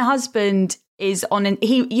 But my husband is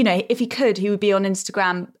if he could, he would be on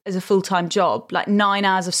Instagram as a full-time job, like 9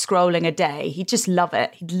 hours of scrolling a day. He'd just love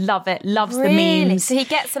it. He'd love it, loves the memes. So he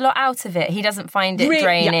gets a lot out of it. He doesn't find it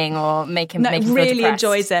draining or make him feel really depressed.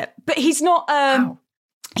 Enjoys it. But he's not...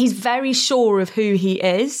 He's very sure of who he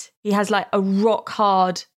is. He has like a rock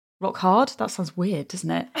hard? That sounds weird, doesn't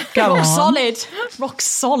it? Go on. Rock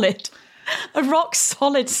solid. A rock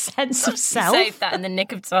solid sense of self. Saved that in the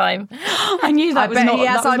nick of time. I knew that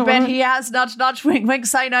I bet he has. Nudge, nudge, wink, wink,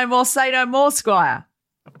 say no more, Squire.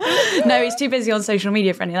 No, he's too busy on social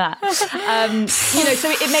media for any of that. So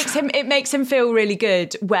it makes him feel really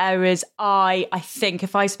good. Whereas I think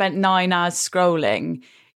if I spent 9 hours scrolling,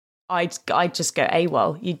 I'd just go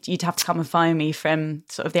AWOL. You'd have to come and find me from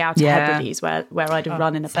sort of the Outer Hebrides where I'd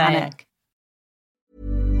run in a panic.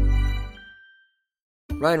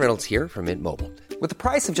 Ryan Reynolds here from Mint Mobile. With the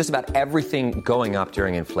price of just about everything going up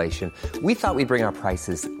during inflation, we thought we'd bring our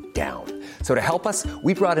prices down. So to help us,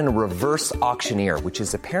 we brought in a reverse auctioneer, which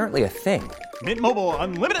is apparently a thing. Mint Mobile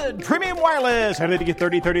Unlimited Premium Wireless. How to get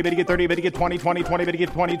 30, 30, bit to get 30, bit to get 20, 20, 20, bit to get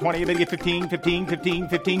 20, 20, bit to get 15, 15, 15,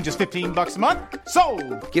 15, just $15 a month?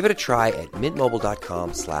 Sold! Give it a try at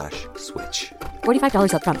mintmobile.com/switch.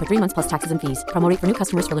 $45 up front for 3 months plus taxes and fees. Promo rate for new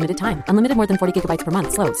customers for limited time. Unlimited more than 40 gigabytes per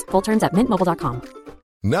month. Slows full terms at mintmobile.com.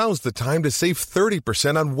 Now's the time to save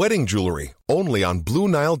 30% on wedding jewelry, only on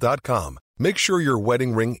BlueNile.com. Make sure your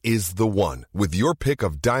wedding ring is the one with your pick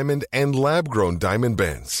of diamond and lab-grown diamond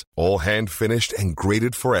bands, all hand-finished and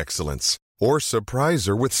graded for excellence. Or surprise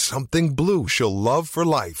her with something blue she'll love for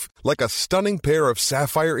life, like a stunning pair of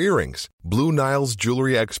sapphire earrings. Blue Nile's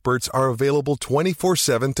jewelry experts are available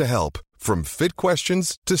 24/7 to help, from fit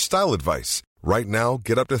questions to style advice. Right now,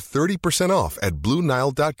 get up to 30% off at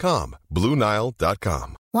BlueNile.com.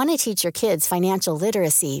 BlueNile.com. Want to teach your kids financial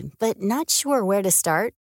literacy, but not sure where to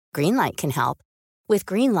start? Greenlight can help. With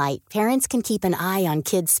Greenlight, parents can keep an eye on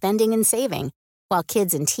kids' spending and saving, while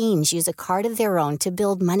kids and teens use a card of their own to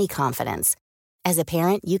build money confidence. As a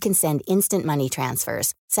parent, you can send instant money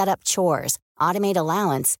transfers, set up chores, automate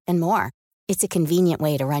allowance, and more. It's a convenient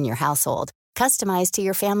way to run your household, customized to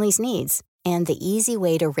your family's needs, and the easy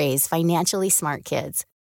way to raise financially smart kids.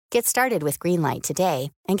 Get started with Greenlight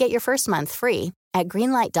today and get your first month free at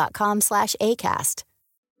greenlight.com/ACAST.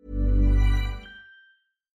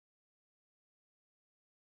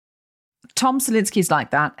 Tom Salinsky's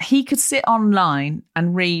like that. He could sit online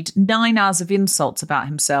and read 9 hours of insults about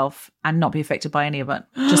himself and not be affected by any of it.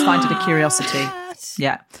 Just find it a curiosity.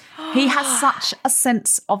 Yeah. He has such a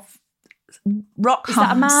sense of rock hard. Is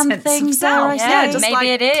that a man sense thing? of self. Yeah, just maybe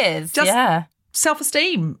it is. Just yeah.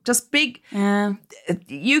 self-esteem. Just big. Yeah.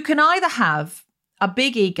 You can either have a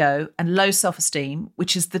big ego and low self-esteem,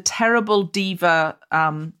 which is the terrible diva...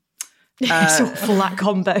 It's awful, that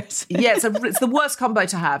combo. Yeah, it's the worst combo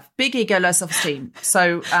to have. Big ego, low self-esteem.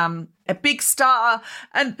 So a big star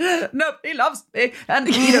and nobody loves me. And,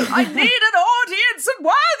 I need an audience and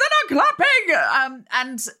why they're not clapping.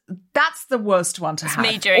 And that's the worst one to have.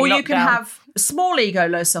 Me during or you lockdown. can have small ego,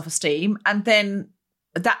 low self-esteem, and then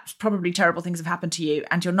that's probably terrible things have happened to you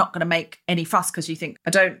and you're not going to make any fuss because you think,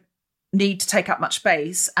 I don't need to take up much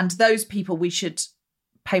space. And those people we should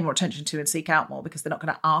pay more attention to and seek out more because they're not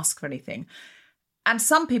going to ask for anything. And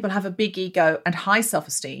some people have a big ego and high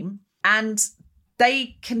self-esteem and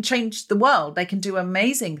they can change the world. They can do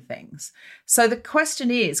amazing things. So the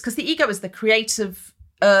question is, because the ego is the creative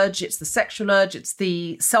urge, it's the sexual urge, it's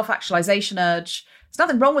the self-actualization urge. There's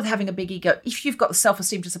nothing wrong with having a big ego if you've got the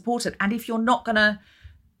self-esteem to support it. And if you're not going to,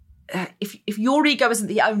 if your ego isn't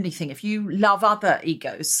the only thing, if you love other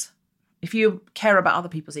egos, if you care about other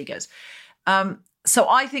people's egos, so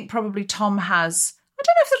I think probably Tom has, I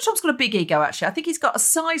don't know if Tom's got a big ego, actually. I think he's got a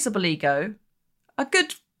sizable ego, a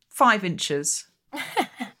good 5 inches,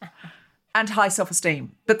 and high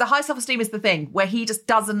self-esteem. But the high self-esteem is the thing where he just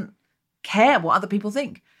doesn't care what other people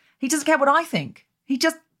think. He doesn't care what I think. He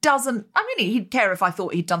just doesn't. I mean, he'd care if I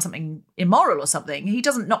thought he'd done something immoral or something. He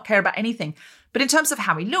doesn't not care about anything. But in terms of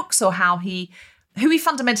how he looks or who he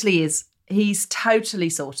fundamentally is, he's totally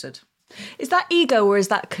sorted. Is that ego or is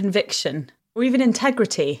that conviction? Or even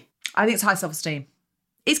integrity? I think it's high self-esteem.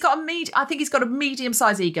 I think he's got a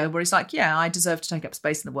medium-sized ego where he's like, yeah, I deserve to take up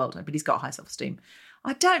space in the world, but he's got high self-esteem.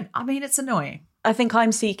 It's annoying. I think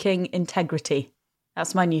I'm seeking integrity.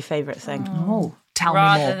 That's my new favourite thing. Oh, tell me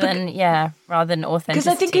more. Rather than authenticity. Because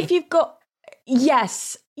I think if you've got,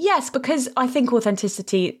 yes, because I think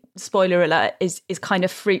authenticity, spoiler alert, is kind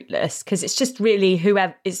of fruitless because it's just really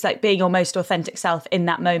whoever, it's like being your most authentic self in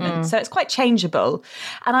that moment. So it's quite changeable.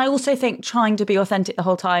 And I also think trying to be authentic the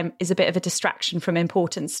whole time is a bit of a distraction from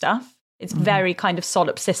important stuff. It's very kind of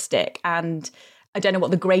solipsistic and I don't know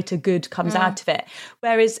what the greater good comes out of it.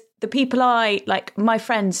 Whereas the people my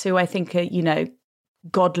friends who I think are,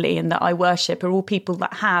 godly and that I worship are all people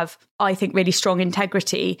that have, I think, really strong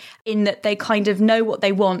integrity in that they kind of know what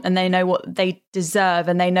they want and they know what they deserve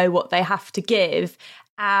and they know what they have to give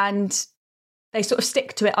and they sort of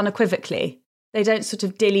stick to it unequivocally. They don't sort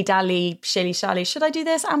of dilly-dally, shilly-shally, should I do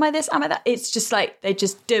this? Am I this? Am I that? It's just like they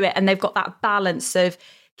just do it and they've got that balance of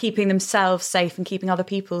keeping themselves safe and keeping other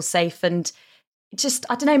people safe and just,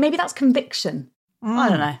 I don't know, maybe that's conviction. I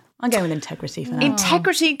don't know. I'm going with integrity for now.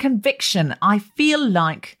 Integrity and conviction. I feel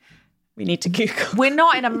like we need to Google. We're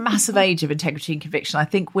not in a massive age of integrity and conviction. I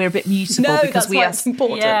think we're a bit mutable because it's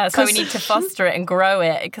important. Yeah, so we need to foster it and grow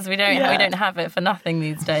it because we don't have it for nothing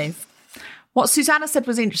these days. What Susannah said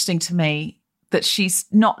was interesting to me, that she's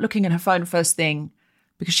not looking at her phone first thing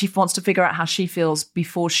because she wants to figure out how she feels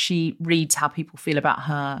before she reads how people feel about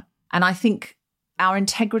her. And I think our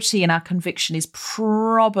integrity and our conviction is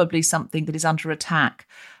probably something that is under attack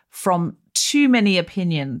from too many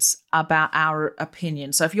opinions about our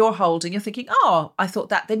opinion. So if you're thinking, oh, I thought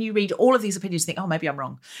that, then you read all of these opinions and think, oh, maybe I'm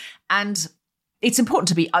wrong. And it's important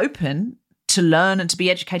to be open, to learn and to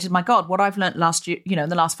be educated. My God, what I've learned last year, in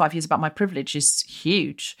the last 5 years about my privilege is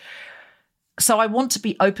huge. So I want to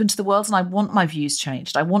be open to the world and I want my views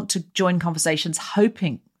changed. I want to join conversations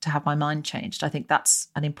hoping to have my mind changed. I think that's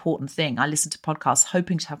an important thing. I listen to podcasts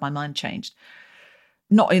hoping to have my mind changed.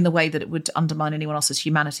 Not in the way that it would undermine anyone else's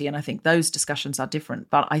humanity. And I think those discussions are different.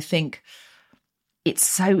 But I think it's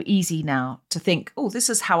so easy now to think, oh, this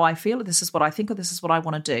is how I feel, or this is what I think, or this is what I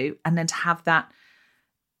want to do. And then to have that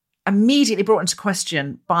immediately brought into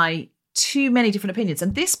question by too many different opinions.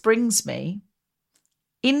 And this brings me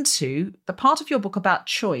into the part of your book about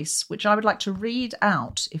choice, which I would like to read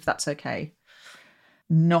out, if that's okay.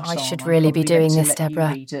 I should really be doing this, Deborah.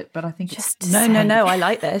 Read it, but I think No. I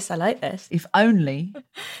like this. If only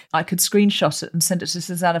I could screenshot it and send it to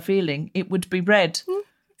Susannah Fielding, it would be read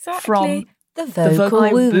from the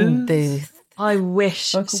vocal womb booth. I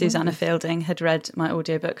wish Susannah Fielding had read my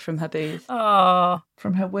audiobook from her booth. Oh,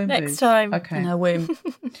 from her womb booth. Next time. Okay. In her womb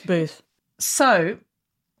booth. So,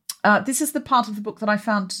 this is the part of the book that I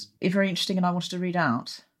found very interesting and I wanted to read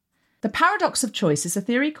out. The paradox of choice is a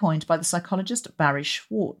theory coined by the psychologist Barry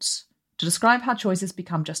Schwartz to describe how choices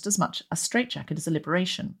become just as much a straitjacket as a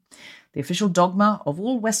liberation. The official dogma of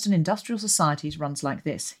all Western industrial societies runs like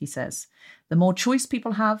this, he says. The more choice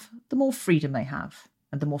people have, the more freedom they have.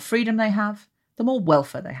 And the more freedom they have, the more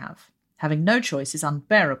welfare they have. Having no choice is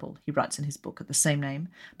unbearable, he writes in his book of the same name,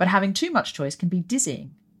 but having too much choice can be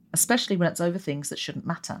dizzying, especially when it's over things that shouldn't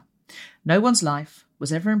matter. No one's life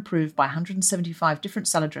was ever improved by 175 different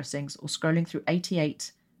salad dressings or scrolling through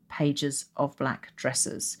 88 pages of black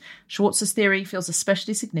dresses. Schwartz's theory feels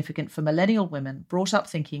especially significant for millennial women brought up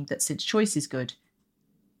thinking that since choice is good,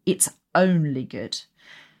 it's only good.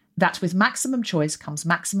 That with maximum choice comes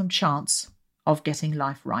maximum chance of getting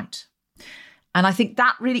life right. And I think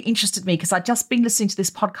that really interested me because I'd just been listening to this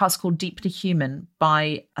podcast called Deeply Human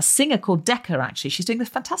by a singer called Decca, actually. She's doing this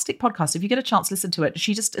fantastic podcast. If you get a chance, listen to it.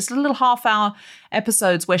 It's a little half-hour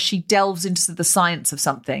episodes where she delves into the science of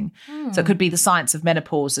something. So it could be the science of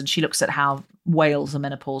menopause, and she looks at how whales are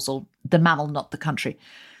menopausal, the mammal, not the country.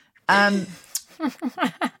 /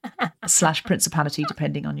 principality,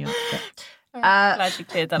 depending on your... Glad you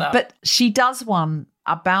cleared that up. But she does one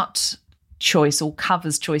about choice, or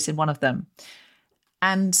covers choice in one of them.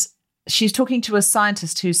 And she's talking to a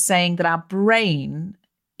scientist who's saying that our brain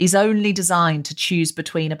is only designed to choose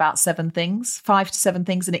between about 7 things, 5 to 7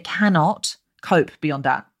 things, and it cannot cope beyond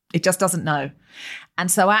that. It just doesn't know. And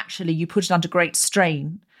so actually you put it under great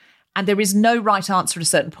strain And there is no right answer at a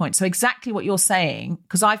certain point. So exactly what you're saying,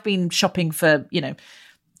 because I've been shopping for,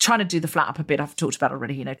 trying to do the flat up a bit. I've talked about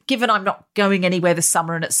already, given I'm not going anywhere this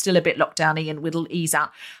summer and it's still a bit lockdowny and it'll ease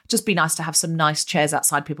out, just be nice to have some nice chairs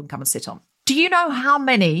outside people can come and sit on. Do you know how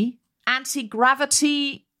many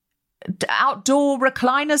anti-gravity outdoor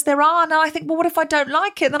recliners there are? And I think, well, what if I don't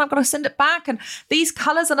like it? Then I've got to send it back. And these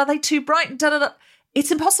colours, and are they too bright? And It's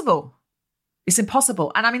impossible. It's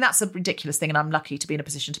impossible. And I mean, that's a ridiculous thing. And I'm lucky to be in a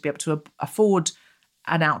position to be able to afford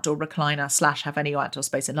an outdoor recliner / have any outdoor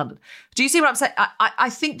space in London. Do you see what I'm saying? I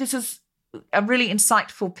think this is a really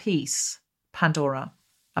insightful piece, Pandora,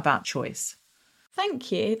 about choice.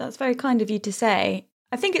 Thank you. That's very kind of you to say.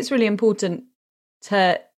 I think it's really important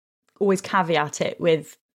to always caveat it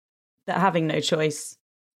with that having no choice,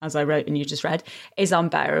 as I wrote and you just read, is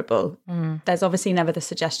unbearable. There's obviously never the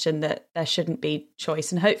suggestion that there shouldn't be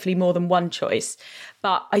choice, and hopefully more than one choice.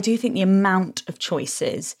 But I do think the amount of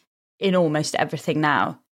choices in almost everything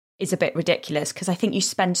now is a bit ridiculous, because I think you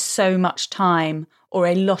spend so much time, or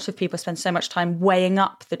a lot of people spend so much time weighing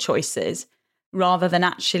up the choices rather than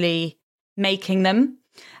actually making them.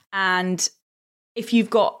 And if you've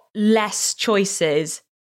got less choices,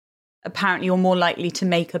 apparently you're more likely to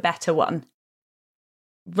make a better one,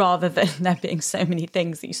 rather than there being so many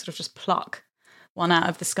things that you sort of just pluck one out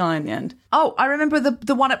of the sky in the end. Oh, I remember the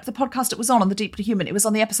podcast it was on The Deeply Human. It was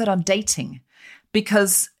on the episode on dating,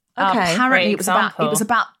 because apparently it was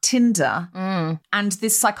about Tinder, and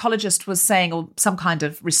this psychologist was saying, or some kind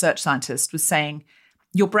of research scientist was saying,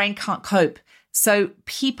 your brain can't cope. So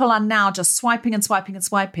people are now just swiping and swiping and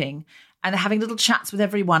swiping, and they're having little chats with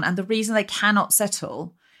everyone. And the reason they cannot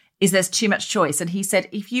settle is there's too much choice. And he said,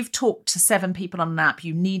 if you've talked to 7 people on an app,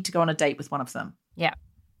 you need to go on a date with one of them. Yeah.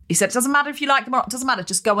 He said, it doesn't matter if you like them or not, it doesn't matter,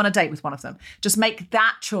 just go on a date with one of them. Just make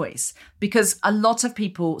that choice. Because a lot of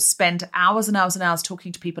people spend hours and hours and hours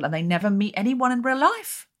talking to people and they never meet anyone in real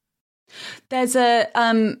life. There's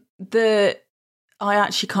I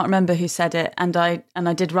actually can't remember who said it, and I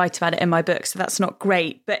did write about it in my book, so that's not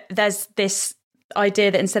great. But there's this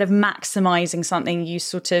idea that instead of maximising something,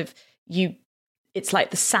 it's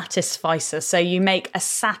like the satisficer. So you make a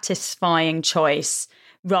satisfying choice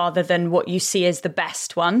rather than what you see as the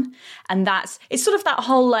best one. And it's sort of that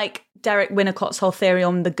whole, like, Derek Winnicott's whole theory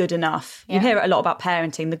on the good enough. Yeah. You hear it a lot about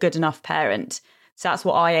parenting, the good enough parent. So that's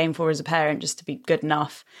what I aim for as a parent, just to be good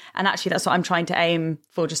enough. And actually that's what I'm trying to aim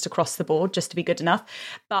for, just across the board, just to be good enough.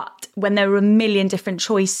 But when there are a million different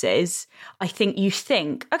choices, I think you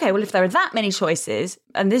think, okay, well, if there are that many choices,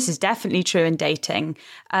 and this is definitely true in dating,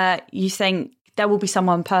 you think, there will be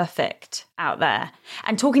someone perfect out there.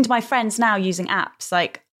 And talking to my friends now using apps,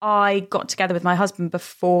 like, I got together with my husband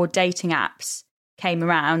before dating apps came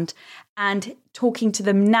around, and talking to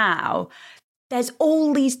them now, there's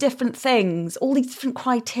all these different things, all these different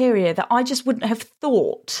criteria that I just wouldn't have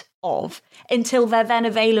thought of until they're then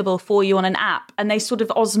available for you on an app, and they sort of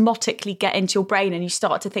osmotically get into your brain, and you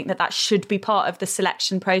start to think that should be part of the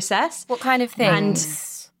selection process. What kind of things?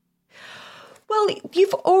 Well,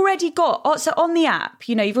 you've already got, so on the app,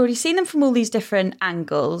 you've already seen them from all these different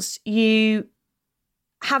angles. You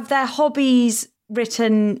have their hobbies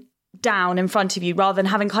written down in front of you rather than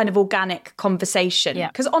having kind of organic conversation.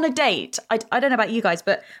 Because on a date, I don't know about you guys,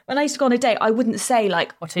 but when I used to go on a date, I wouldn't say,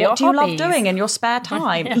 like, what do you love doing in your spare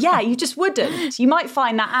time? Yeah, you just wouldn't. You might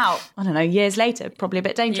find that out, I don't know, years later, probably a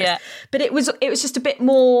bit dangerous. Yeah. But it was just a bit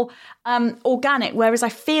more organic, whereas I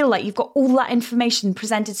feel like you've got all that information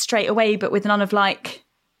presented straight away, but with none of, like,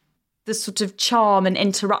 the sort of charm and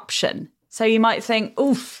interruption. So you might think,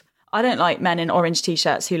 oof, I don't like men in orange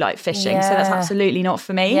T-shirts who like fishing, so that's absolutely not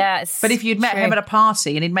for me. Yes, but if you'd met him at a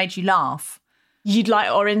party and he'd made you laugh, you'd like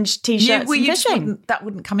orange T-shirts and fishing. That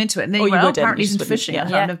wouldn't come into it. And then apparently he's into fishing. I've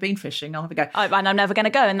never been fishing. I'll have a go. And I'm never going to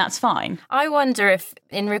go, and that's fine. I wonder if,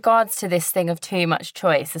 in regards to this thing of too much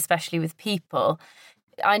choice, especially with people,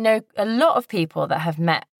 I know a lot of people that have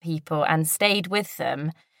met people and stayed with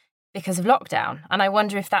them because of lockdown. And I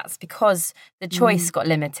wonder if that's because the choice got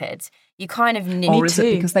limited. You kind of need to. Or is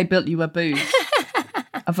it because they built you a booth?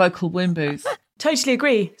 A vocal womb booth? Totally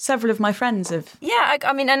agree. Several of my friends have. Yeah,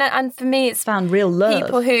 I mean, and for me, it's found real love.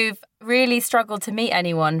 People who've really struggled to meet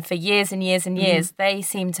anyone for years and years and years, they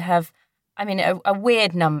seem to have, I mean, a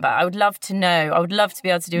weird number. I would love to know. I would love to be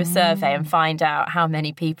able to do a survey and find out how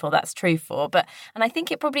many people that's true for. And I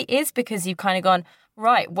think it probably is because you've kind of gone,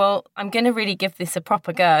 right, well, I'm going to really give this a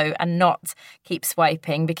proper go and not keep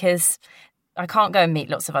swiping, because I can't go and meet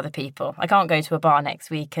lots of other people. I can't go to a bar next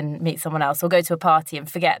week and meet someone else, or go to a party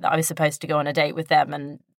and forget that I was supposed to go on a date with them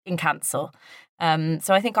and cancel. So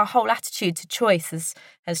I think our whole attitude to choice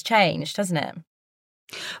has changed, hasn't it?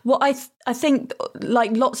 Well, I think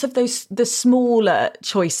like lots of the smaller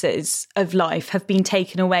choices of life have been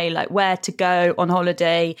taken away, like where to go on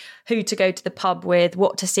holiday, who to go to the pub with,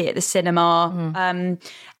 what to see at the cinema.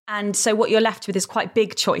 And so what you're left with is quite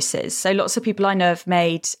big choices. So lots of people I know have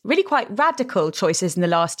made really quite radical choices in the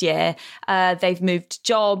last year. They've moved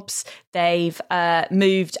jobs, they've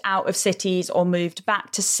moved out of cities or moved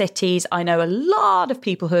back to cities. I know a lot of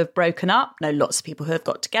people who have broken up, know lots of people who have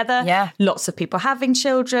got together, lots of people having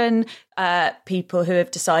children, people who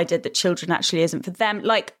have decided that children actually isn't for them.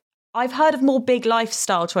 Like, I've heard of more big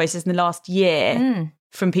lifestyle choices in the last year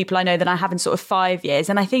from people I know than I have in sort of 5 years.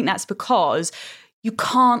 And I think that's because you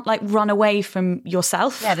can't like run away from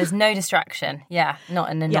yourself. Yeah, there's no distraction. Yeah,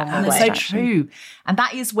 not in a normal and way. It's so true. And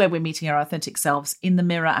that is where we're meeting our authentic selves in the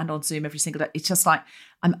mirror and on Zoom every single day. It's just like,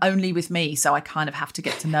 I'm only with me, so I kind of have to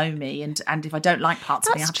get to know me. And if I don't like parts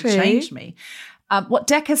of me, I have to change me. What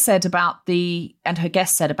Decca said about and her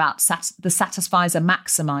guest said about the satisfizer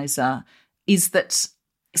maximizer is that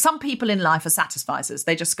some people in life are satisfizers.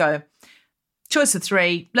 They just go, choice of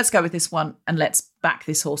 3, let's go with this one and let's back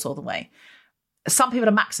this horse all the way. Some people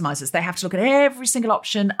are maximizers. They have to look at every single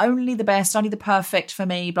option, only the best, only the perfect for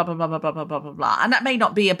me, blah, blah, blah, blah, blah, blah, blah, blah, blah. And that may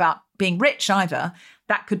not be about being rich either.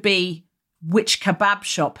 That could be which kebab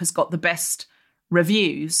shop has got the best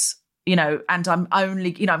reviews, and I'm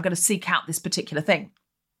only, I'm going to seek out this particular thing.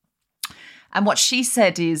 And what she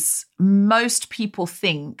said is most people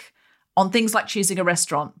think on things like choosing a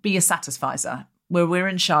restaurant, be a satisfizer. Where we're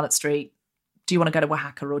in Charlotte Street, do you want to go to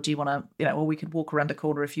Oaxaca, or do you want to, or we could walk around the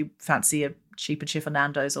corner if you fancy a cheap and cheer for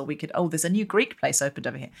Nando's, or we could, there's a new Greek place opened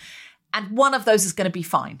over here. And one of those is going to be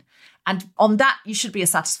fine. And on that, you should be a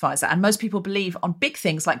satisfizer. And most people believe on big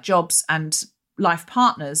things like jobs and life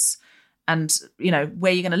partners and,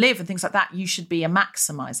 where you're going to live and things like that, you should be a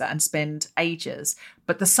maximizer and spend ages.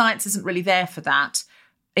 But the science isn't really there for that.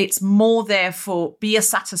 It's more there for be a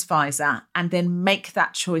satisfizer and then make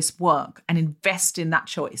that choice work and invest in that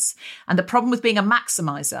choice. And the problem with being a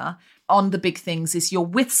maximizer on the big things is you're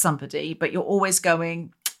with somebody, but you're always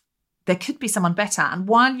going, there could be someone better. And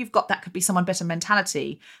while you've got that could be someone better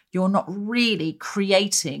mentality, you're not really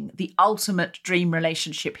creating the ultimate dream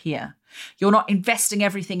relationship here. You're not investing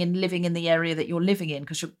everything in living in the area that you're living in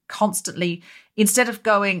because you're constantly, instead of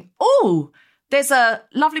going, there's a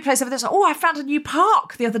lovely place over there. So, I found a new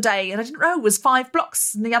park the other day and I didn't know it was 5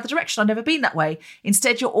 blocks in the other direction. I've never been that way.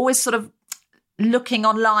 Instead, you're always sort of looking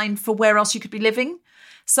online for where else you could be living.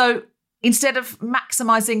 So instead of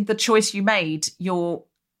maximizing the choice you made, you're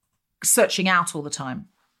searching out all the time.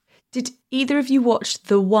 Did either of you watch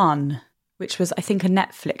The One, which was, I think, a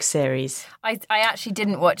Netflix series? I actually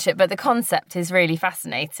didn't watch it, but the concept is really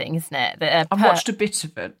fascinating, isn't it? I watched a bit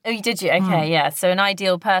of it. Oh, did you? Okay, yeah. So an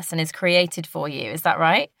ideal person is created for you. Is that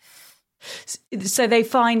right? So they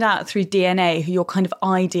find out through DNA who your kind of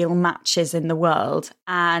ideal match is in the world.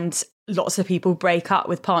 And lots of people break up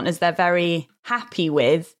with partners they're very happy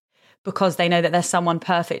with because they know that there's someone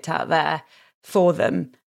perfect out there for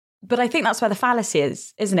them. But I think that's where the fallacy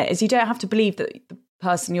is, isn't it? Is you don't have to believe that the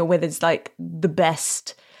person you're with is like the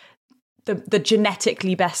best, the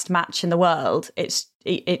genetically best match in the world.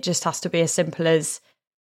 It just has to be as simple as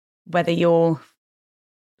whether you're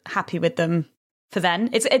happy with them for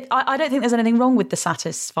then. I don't think there's anything wrong with the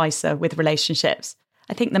satisficer with relationships.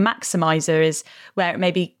 I think the maximizer is where it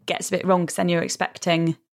maybe gets a bit wrong because then you're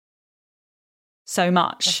expecting so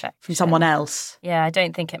much from someone else. Yeah, I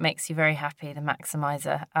don't think it makes you very happy, the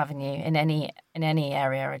maximizer avenue in any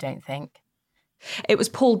area, I don't think. It was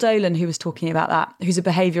Paul Dolan who was talking about that, who's a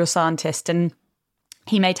behavioural scientist, and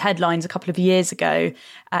he made headlines a couple of years ago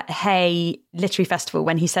at Hay Literary Festival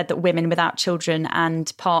when he said that women without children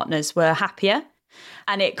and partners were happier.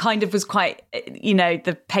 And it kind of was quite,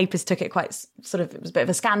 the papers took it quite sort of, it was a bit of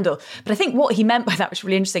a scandal. But I think what he meant by that was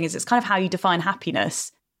really interesting is it's kind of how you define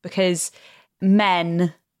happiness, because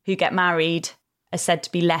men who get married are said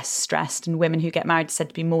to be less stressed and women who get married are said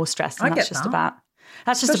to be more stressed. And that's just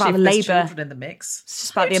about the labour in the mix. It's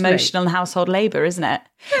just about the emotional and household labour, isn't it?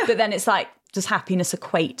 Yeah. But then it's like, does happiness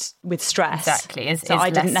equate with stress? Exactly. So I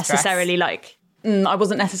didn't necessarily I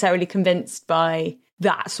wasn't necessarily convinced by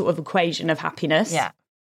that sort of equation of happiness.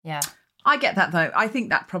 Yeah. I get that, though. I think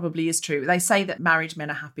that probably is true. They say that married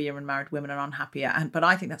men are happier and married women are unhappier. But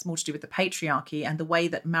I think that's more to do with the patriarchy and the way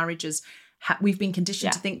that marriages, we've been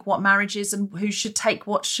conditioned to think what marriage is and who should take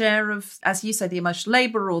what share of, as you say, the emotional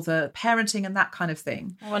labour or the parenting and that kind of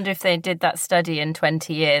thing. I wonder if they did that study in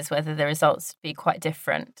 20 years, whether the results would be quite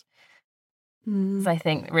different. Because I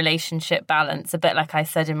think relationship balance, a bit like I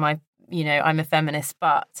said in my I'm a feminist,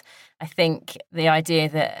 but I think the idea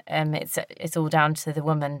that it's all down to the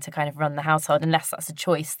woman to kind of run the household, unless that's a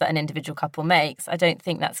choice that an individual couple makes, I don't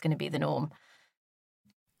think that's going to be the norm.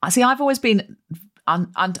 I see. I've always been,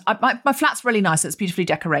 my flat's really nice. It's beautifully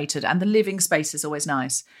decorated, and the living space is always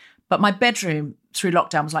nice. But my bedroom through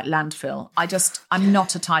lockdown was like landfill. I'm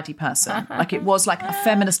not a tidy person. Like, it was like a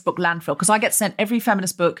feminist book landfill, because I get sent every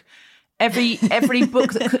feminist book, every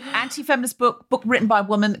book that could, anti-feminist book written by a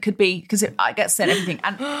woman that could be, because I get sent everything.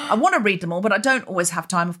 And I want to read them all, but I don't always have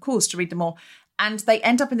time, of course, to read them all. And they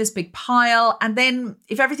end up in this big pile. And then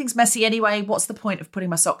if everything's messy anyway, what's the point of putting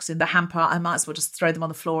my socks in the hamper? I might as well just throw them on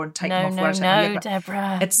the floor and take them off. No,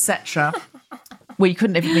 Deborah. Etc. Well, you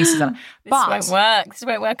couldn't even leave Susannah. But this won't work. This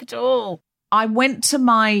won't work at all. I went to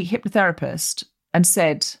my hypnotherapist and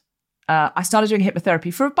said, I started doing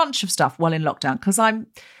hypnotherapy for a bunch of stuff while in lockdown, because I'm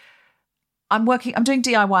doing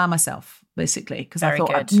DIY myself, basically, because I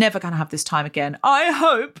thought I'm never going to have this time again. I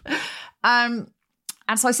hope.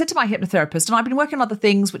 And so I said to my hypnotherapist, and I've been working on other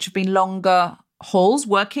things which have been longer hauls,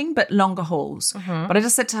 but longer hauls. Mm-hmm. But I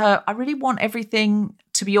just said to her, I really want everything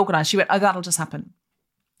to be organised. She went, oh, that'll just happen.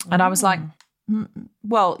 And I was like,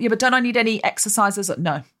 well, yeah, but don't I need any exercises?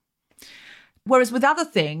 No. Whereas with other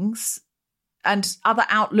things and other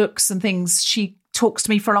outlooks and things, she talks to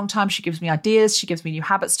me for a long time. She gives me ideas. She gives me new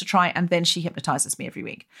habits to try. And then she hypnotizes me every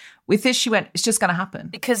week. With this, she went, it's just going to happen.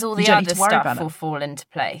 Because all the other stuff will fall into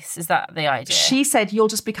place. Is that the idea? She said, you'll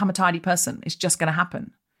just become a tidy person. It's just going to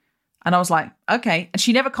happen. And I was like, okay. And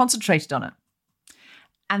she never concentrated on it.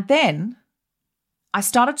 And then I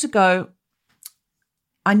started to go,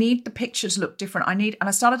 I need the picture to look different. And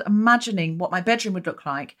I started imagining what my bedroom would look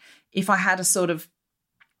like if I had a sort of,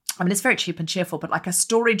 I mean, it's very cheap and cheerful, but like a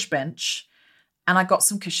storage bench, and I got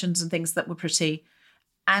some cushions and things that were pretty.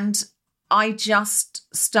 And I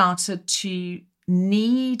just started to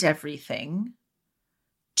need everything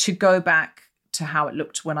to go back to how it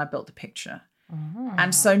looked when I built the picture. Mm-hmm.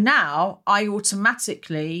 And so now I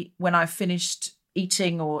automatically, when I've finished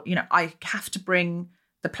eating, or, I have to bring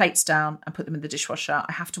the plates down and put them in the dishwasher.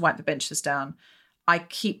 I have to wipe the benches down. I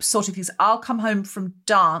keep sorting things. I'll come home from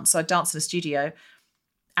dance. I dance in a studio,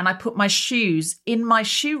 and I put my shoes in my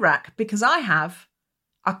shoe rack, because I have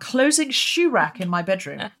a closing shoe rack in my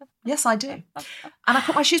bedroom. Yes, I do. And I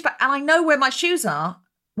put my shoes back, and I know where my shoes are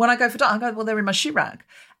when I go for dance. I go, well, they're in my shoe rack.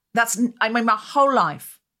 My whole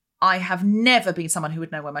life, I have never been someone who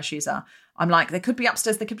would know where my shoes are. I'm like, they could be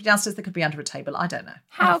upstairs, they could be downstairs, they could be under a table. I don't know.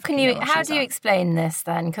 How do you explain this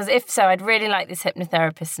then? Because if so, I'd really like this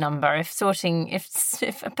hypnotherapist number.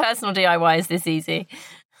 If a personal DIY is this easy.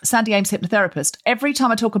 Sandy Ames hypnotherapist. Every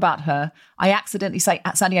time I talk about her, I accidentally say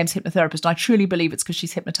Sandy Ames hypnotherapist. I truly believe it's because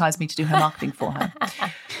she's hypnotized me to do her marketing for her.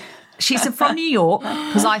 She's from New York,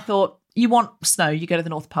 because I thought, you want snow, you go to the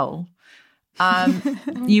North Pole.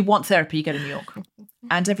 You want therapy, you go to New York.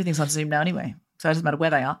 And everything's on Zoom now anyway, so it doesn't matter where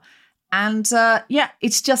they are. And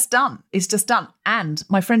it's just done. It's just done. And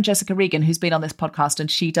my friend Jessica Regan, who's been on this podcast, and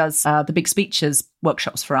she does the big speeches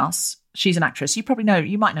workshops for us. She's an actress. You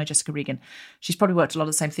might know Jessica Regan. She's probably worked a lot of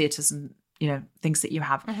the same theatres and, things that you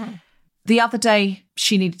have. Mm-hmm. The other day,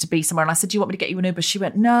 she needed to be somewhere, and I said, do you want me to get you an Uber? She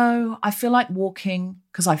went, no, I feel like walking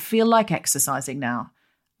because I feel like exercising now.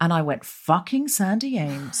 And I went, fucking Sandy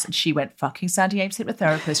Ames. And she went, fucking Sandy Ames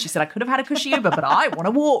hypnotherapist. She said, I could have had a cushy Uber, but I want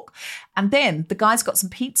to walk. And then the guys got some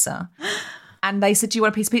pizza. And they said, do you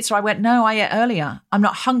want a piece of pizza? I went, no, I ate earlier. I'm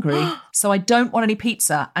not hungry, so I don't want any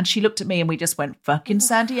pizza. And she looked at me, and we just went, fucking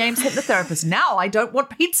Sandy Ames hypnotherapist. Now I don't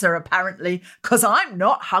want pizza, apparently, because I'm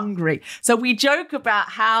not hungry. So we joke about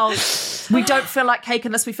how we don't feel like cake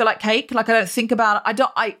unless we feel like cake. Like, I don't think about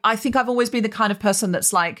it. I think I've always been the kind of person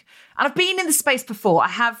that's like, and I've been in this space before. I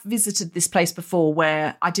have visited this place before,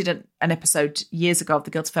 where I did an episode years ago of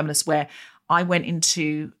The Guilty Feminist, where I went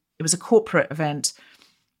into, it was a corporate event,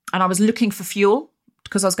 and I was looking for fuel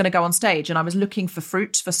because I was going to go on stage, and I was looking for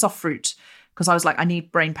soft fruit, because I was like, I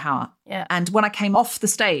need brain power. Yeah. And when I came off the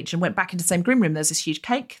stage and went back into the same green room, there's this huge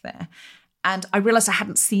cake there. And I realized I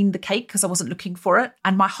hadn't seen the cake because I wasn't looking for it.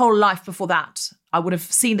 And my whole life before that, I would have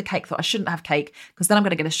seen the cake, thought I shouldn't have cake because then I'm going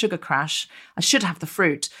to get a sugar crash. I should have the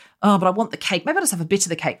fruit. Oh, but I want the cake. Maybe I'll just have a bit of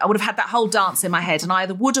the cake. I would have had that whole dance in my head, and I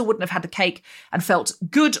either would or wouldn't have had the cake and felt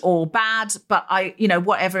good or bad, but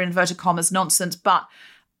whatever, inverted commas, nonsense. But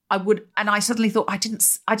I would, and I suddenly thought I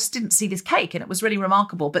just didn't see this cake, and it was really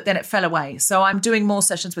remarkable, but then it fell away. So I'm doing more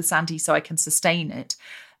sessions with Sandy so I can sustain it.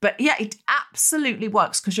 But yeah, it absolutely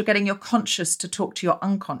works because you're getting your conscious to talk to your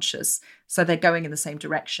unconscious. So they're going in the same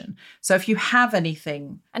direction. So if you have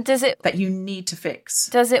anything that you need to fix.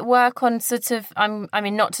 Does it work on sort of, I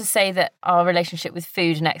mean, not to say that our relationship with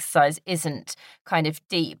food and exercise isn't kind of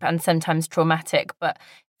deep and sometimes traumatic, but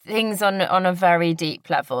things on a very deep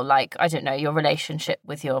level, like, I don't know, your relationship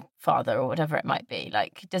with your father or whatever it might be,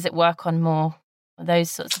 like, does it work on more of those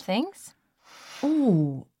sorts of things?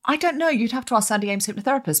 Oh, I don't know. You'd have to ask Sandy Ames,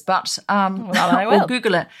 hypnotherapist, but I will. or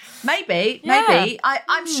Google it. Maybe.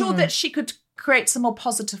 I'm sure that she could create some more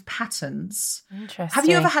positive patterns. Interesting. Have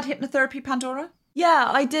you ever had hypnotherapy, Pandora? Yeah,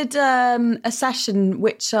 I did a session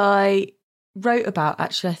which I wrote about,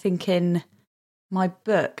 actually, I think in my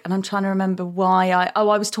book, and I'm trying to remember why I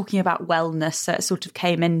was talking about wellness, so it sort of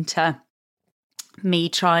came into me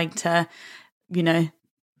trying to,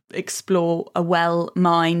 explore a well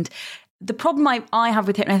mind. The problem I have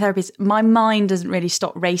with hypnotherapy is my mind doesn't really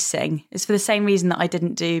stop racing. It's for the same reason that I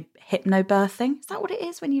didn't do hypnobirthing. Is that what it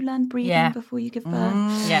is when you learn breathing before you give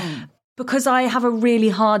birth? Yeah. Because I have a really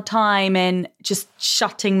hard time in just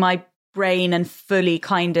shutting my brain and fully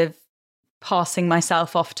kind of passing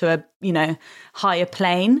myself off to a, higher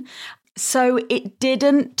plane. So it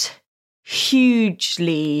didn't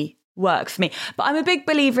hugely work for me. But I'm a big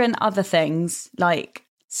believer in other things like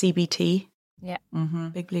CBT. Yeah. Mm-hmm.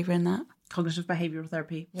 Big believer in that. Cognitive behavioural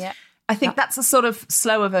therapy. Yeah. I think that's a sort of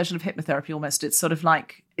slower version of hypnotherapy almost. It's sort of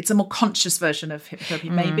like, it's a more conscious version of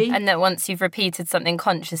hypnotherapy, maybe. And that once you've repeated something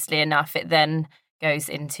consciously enough, it then goes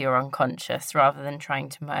into your unconscious rather than trying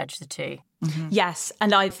to merge the two. Mm-hmm. Yes.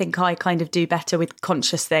 And I think I kind of do better with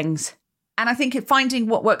conscious things. And I think finding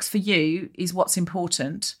what works for you is what's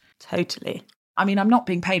important. Totally. I mean, I'm not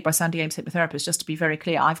being paid by Sandy Ames, hypnotherapist, just to be very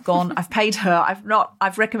clear. I've paid her.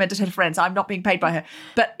 I've recommended her to friends. I'm not being paid by her.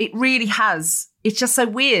 But it really has, it's just so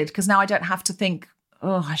weird because now I don't have to think,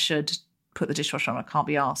 oh, I should put the dishwasher on. I can't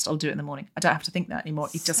be asked. I'll do it in the morning. I don't have to think that anymore.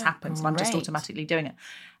 It just happens and I'm just automatically doing it.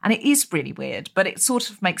 And it is really weird, but it sort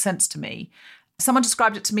of makes sense to me. Someone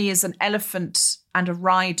described it to me as an elephant and a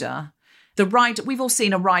rider. The rider, we've all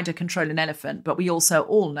seen a rider control an elephant, but we also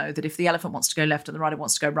all know that if the elephant wants to go left and the rider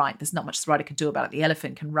wants to go right, there's not much the rider can do about it. The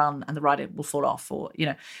elephant can run and the rider will fall off, or,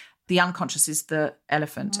 the unconscious is the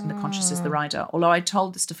elephant and the conscious is the rider. Although I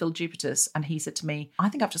told this to Phil Jupitus and he said to me, I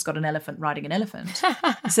think I've just got an elephant riding an elephant.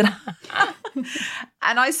 I said,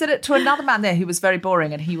 and I said it to another man there who was very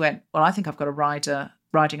boring and he went, well, I think I've got a rider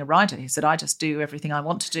riding a rider. He said, I just do everything I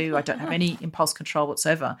want to do. I don't have any impulse control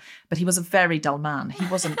whatsoever. But he was a very dull man. He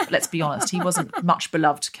wasn't, let's be honest, he wasn't much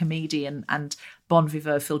beloved comedian and bon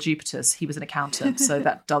vivant Phil Jupitus. He was an accountant, so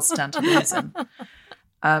that does stand to reason.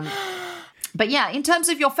 But yeah, in terms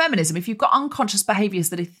of your feminism, if you've got unconscious behaviours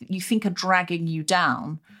that you think are dragging you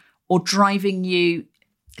down or driving you,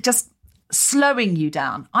 just slowing you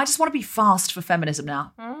down, I just want to be fast for feminism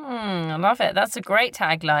now. I love it. That's a great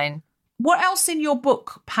tagline. What else in your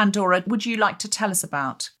book, Pandora, would you like to tell us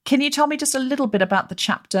about? Can you tell me just a little bit about the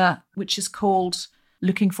chapter which is called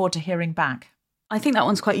Looking Forward to Hearing Back? I think that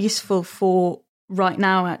one's quite useful for right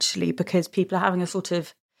now, actually, because people are having a sort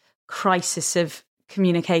of crisis of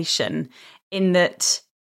communication in that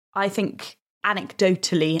I think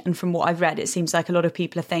anecdotally and from what I've read, it seems like a lot of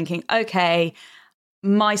people are thinking, okay,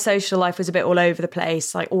 my social life was a bit all over the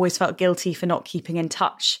place. I always felt guilty for not keeping in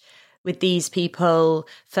touch with these people,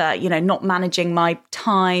 for, not managing my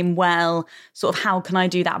time well, sort of how can I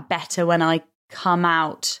do that better when I come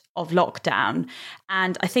out of lockdown?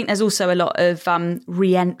 And I think there's also a lot of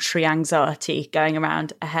re-entry anxiety going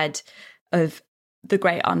around ahead of the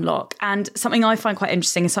Great Unlock. And something I find quite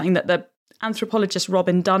interesting is something that the anthropologist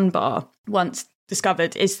Robin Dunbar once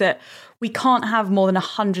discovered is that we can't have more than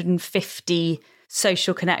 150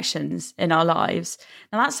 social connections in our lives.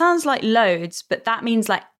 Now that sounds like loads, but that means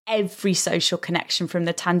like every social connection from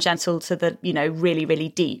the tangential to the, really, really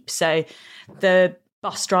deep. So the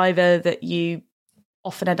bus driver that you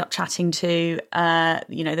often end up chatting to,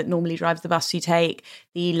 that normally drives the bus you take,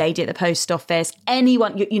 the lady at the post office,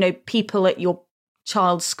 anyone, people at your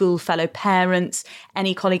child's school, fellow parents,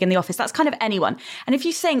 any colleague in the office, that's kind of anyone. And if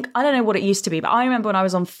you think, I don't know what it used to be, but I remember when I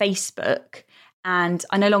was on Facebook, and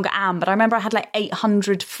I no longer am, but I remember I had like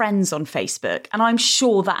 800 friends on Facebook. And I'm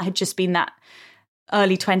sure that had just been that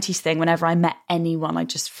early 20s thing. Whenever I met anyone, I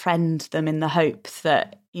just friend them in the hope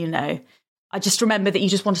that, I just remember that you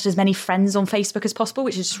just wanted as many friends on Facebook as possible,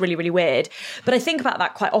 which is just really, really weird. But I think about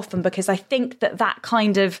that quite often because I think that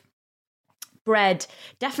kind of bred,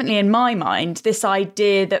 definitely in my mind, this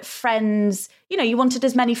idea that friends, you wanted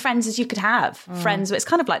as many friends as you could have. Friends, it's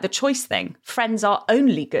kind of like the choice thing. Friends are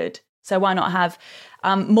only good So why not have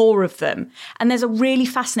more of them? And there's a really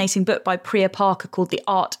fascinating book by Priya Parker called The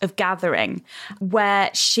Art of Gathering, where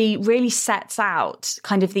she really sets out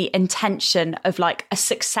kind of the intention of like a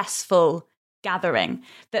successful gathering,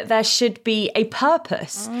 that there should be a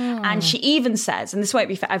purpose. And she even says, and this won't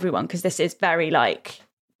be for everyone because this is very like,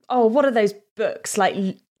 oh, what are those books like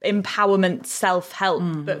empowerment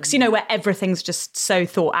self-help books, where everything's just so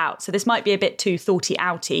thought out. So this might be a bit too thoughty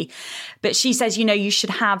outy, but she says, you should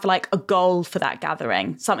have like a goal for that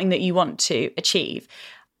gathering, something that you want to achieve.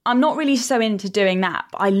 I'm not really so into doing that,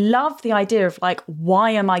 but I love the idea of like, why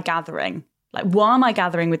am I gathering? Like, why am I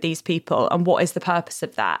gathering with these people? And what is the purpose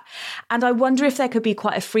of that? And I wonder if there could be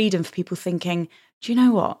quite a freedom for people thinking, do you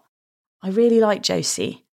know what? I really like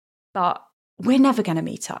Josie, but we're never going to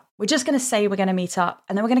meet up. We're just going to say we're going to meet up,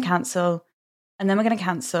 and then we're going to cancel, and then we're going to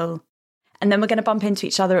cancel, and then we're going to bump into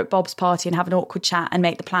each other at Bob's party and have an awkward chat and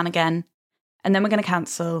make the plan again. And then we're going to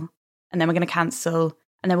cancel, and then we're going to cancel,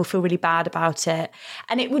 and then we'll feel really bad about it.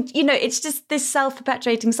 And it would, it's just this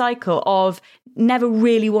self-perpetuating cycle of never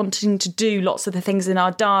really wanting to do lots of the things in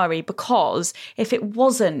our diary, because if it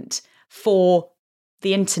wasn't for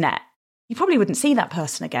the internet, you probably wouldn't see that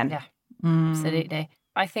person again. Yeah, absolutely.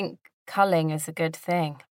 I think culling is a good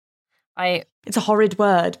thing. It's a horrid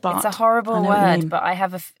word, but it's a horrible word. But I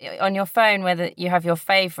have on your phone whether you have your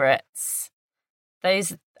favourites.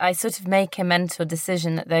 Those I sort of make a mental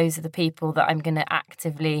decision that those are the people that I'm going to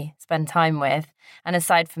actively spend time with. And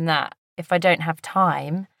aside from that, if I don't have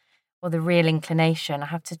time or the real inclination,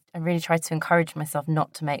 I really try to encourage myself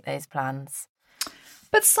not to make those plans.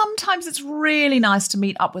 But sometimes it's really nice to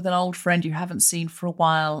meet up with an old friend you haven't seen for a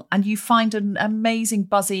while, and you find an amazing,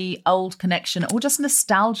 buzzy old connection, or just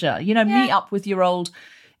nostalgia. Meet up with your old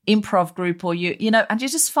improv group, or and you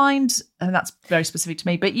just find, and that's very specific to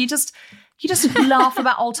me, but you just laugh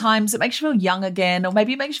about old times. It makes you feel young again, or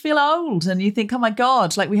maybe it makes you feel old, and you think, oh my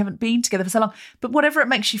God, like we haven't been together for so long. But whatever it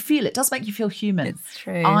makes you feel, it does make you feel human. It's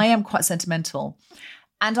true. I am quite sentimental.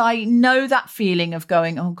 And I know that feeling of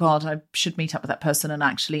going, oh God, I should meet up with that person, and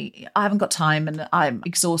actually I haven't got time and I'm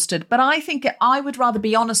exhausted. But I think I would rather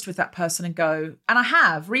be honest with that person and go, and I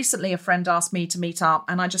have. Recently, a friend asked me to meet up,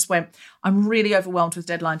 and I just went, I'm really overwhelmed with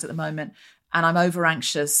deadlines at the moment, and I'm over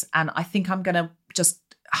anxious, and I think I'm going to just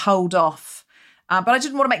hold off. But I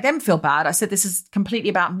didn't want to make them feel bad. I said, this is completely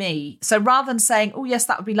about me. So rather than saying, oh, yes,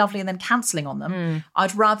 that would be lovely, and then cancelling on them,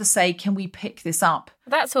 I'd rather say, can we pick this up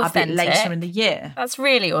That's authentic. a bit later in the year? That's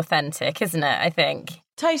really authentic, isn't it, I think?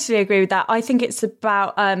 Totally agree with that. I think it's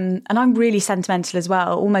about, and I'm really sentimental as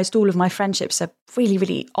well. Almost all of my friendships are really,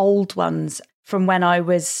 really old ones from when I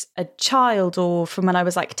was a child, or from when I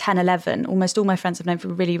was like 10, 11. Almost all my friends I've known for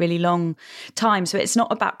a really, really long time. So it's not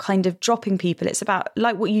about kind of dropping people. It's about,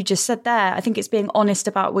 like what you just said there, I think it's being honest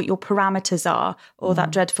about what your parameters are, or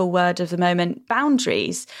that dreadful word of the moment,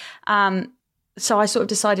 boundaries. So I sort of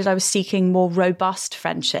decided I was seeking more robust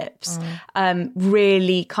friendships,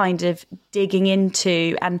 really kind of digging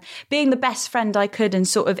into and being the best friend I could, and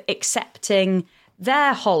sort of accepting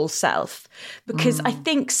their whole self. Because I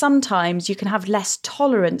think sometimes you can have less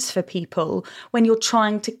tolerance for people when you're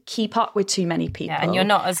trying to keep up with too many people. Yeah, and you're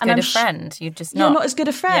not as good a friend. You're not as good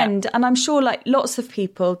a friend. Yeah. And I'm sure like lots of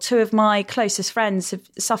people, two of my closest friends have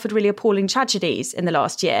suffered really appalling tragedies in the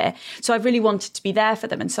last year. So I've really wanted to be there for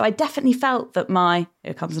them. And so I definitely felt that my,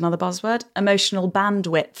 here comes another buzzword, emotional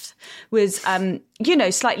bandwidth was,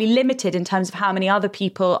 slightly limited in terms of how many other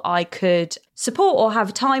people I could support or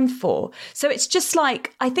have time for. So it's just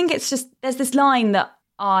like, I think it's just, there's this line that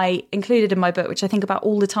I included in my book, which I think about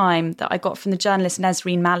all the time, that I got from the journalist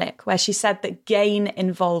Nesreen Malik, where she said that gain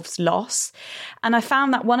involves loss. And I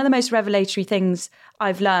found that one of the most revelatory things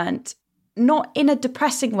I've learned, not in a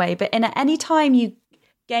depressing way, but in any time you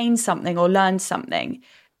gain something or learn something,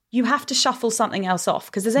 you have to shuffle something else off,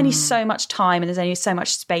 because there's only so much time and there's only so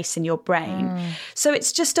much space in your brain. So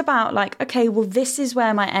it's just about like, okay, well, this is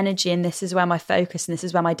where my energy and this is where my focus and this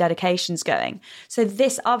is where my dedication's going. So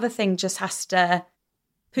this other thing just has to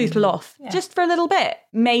pootle off just for a little bit.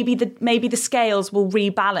 Maybe the scales will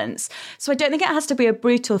rebalance. So I don't think it has to be a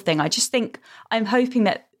brutal thing. I just think I'm hoping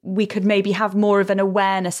that we could maybe have more of an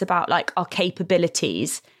awareness about like our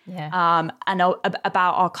capabilities and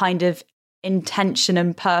about our kind of intention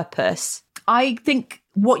and purpose. I think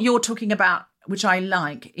what you're talking about, which I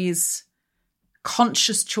like, is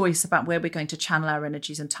conscious choice about where we're going to channel our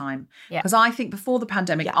energies and time. Because I think before the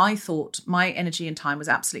pandemic, I thought my energy and time was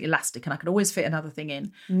absolutely elastic and I could always fit another thing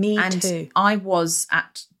in. Me too. I was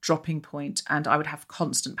at dropping point and I would have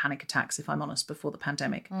constant panic attacks, if I'm honest, before the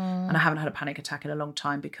pandemic. And I haven't had a panic attack in a long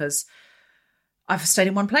time because I've stayed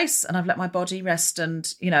in one place and I've let my body rest,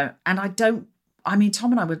 and, and I don't I mean,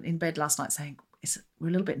 Tom and I were in bed last night saying, we're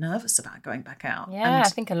a little bit nervous about going back out. Yeah, and I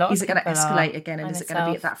think a lot of is it going to people escalate are, again, and by is it going to be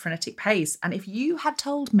at myself. that frenetic pace? And if you had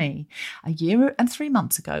told me a year and 3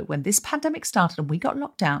 months ago, when this pandemic started and we got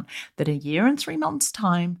locked down, that a year and 3 months'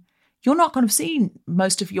 time, you're not going to have seen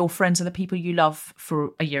most of your friends and the people you love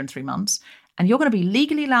for a year and 3 months, and you're going to be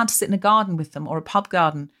legally allowed to sit in a garden with them or a pub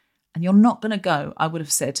garden, and you're not going to go, I would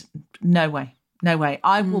have said, no way, no way.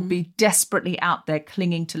 I will be desperately out there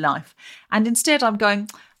clinging to life. And instead I'm going,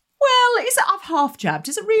 well, is it? I've half jabbed.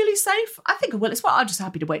 Is it really safe? I think, well, it's what I'm just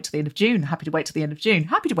happy to wait till the end of June. Happy to wait till the end of June.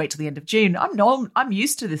 Happy to wait till the end of June. I'm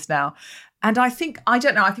used to this now. And I think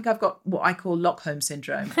I've got what I call Lockholm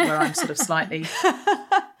syndrome, where I'm sort of slightly,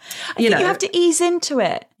 I think you have to ease into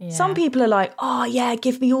it. Yeah. Some people are like, oh yeah,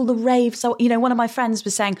 give me all the raves. So, one of my friends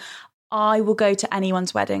was saying, I will go to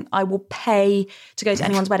anyone's wedding. I will pay to go to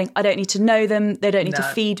anyone's wedding. I don't need to know them. They don't need to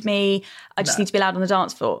feed me. I just need to be allowed on the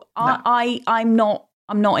dance floor. I'm not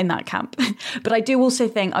in that camp. But I do also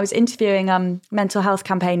think, I was interviewing mental health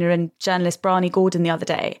campaigner and journalist Bryony Gordon the other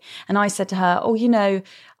day. And I said to her,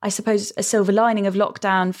 I suppose a silver lining of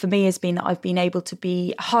lockdown for me has been that I've been able to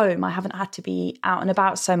be home. I haven't had to be out and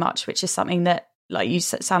about so much, which is something that, like you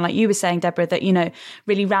sound like you were saying, Deborah, that,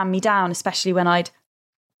 really ran me down, especially when I'd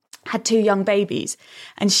had 2 young babies.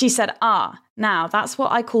 And she said, now that's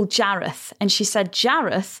what I call Jareth. And she said,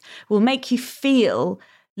 Jareth will make you feel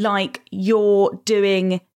like you're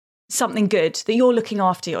doing something good, that you're looking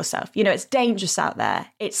after yourself. It's dangerous out there.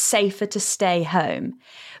 It's safer to stay home.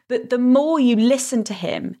 But the more you listen to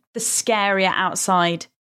him, the scarier outside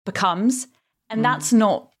becomes. And it's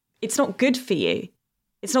not good for you.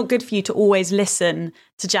 It's not good for you to always listen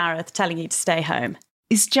to Jareth telling you to stay home.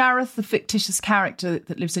 Is Jareth the fictitious character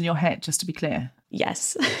that lives in your head, just to be clear?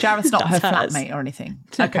 Yes. Jareth's not her hers. flatmate or anything.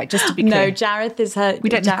 Okay, just to be clear. No, Jareth is her. We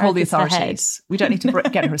don't need to call the Jareth is her head. authorities. We don't need to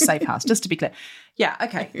get her a safe house, just to be clear. Yeah,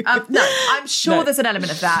 okay. No, I'm sure there's an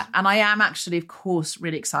element of that. And I am actually, of course,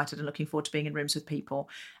 really excited and looking forward to being in rooms with people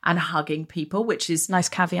and hugging people, which is nice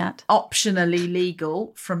caveat. Optionally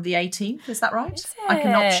legal from the 18th. Is that right? Is I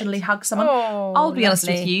can it? optionally hug someone. Oh, I'll be honest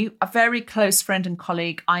lovely. with you. A very close friend and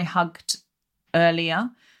colleague I hugged earlier.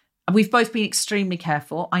 We've both been extremely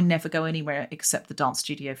careful. I never go anywhere except the dance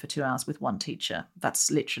studio for 2 hours with one teacher. That's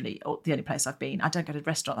literally the only place I've been. I don't go to a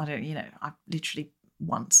restaurant. I literally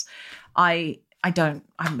once. I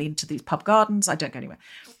haven't been to these pub gardens. I don't go anywhere.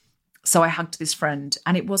 So I hugged this friend,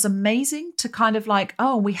 and it was amazing to kind of like,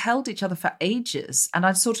 we held each other for ages, and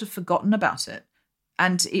I'd sort of forgotten about it.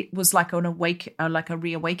 And it was like a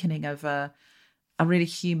reawakening of a really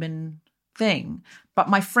human thing. But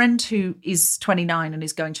my friend, who is 29 and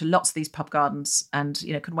is going to lots of these pub gardens and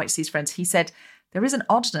couldn't wait to see his friends, he said there is an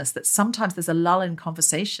oddness that sometimes there's a lull in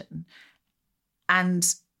conversation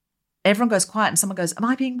and everyone goes quiet and someone goes, am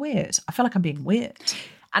I being weird? I feel like I'm being weird.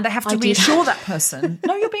 And I have to reassure that person,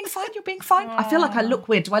 no, you're being fine. I feel like I look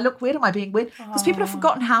weird. Do I look weird? Am I being weird? Because people have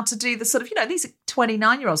forgotten how to do the sort of, these are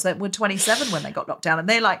 29-year-olds that were 27 when they got locked down, and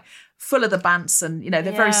they're like full of the bants and,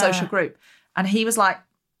 they're a very social group. And he was like,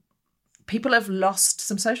 people have lost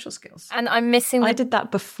some social skills. And I'm missing... I did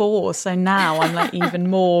that before, so now I'm like even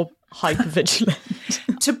more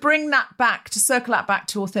hypervigilant. To bring that back, to circle that back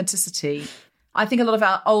to authenticity, I think a lot of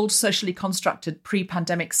our old socially constructed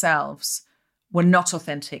pre-pandemic selves were not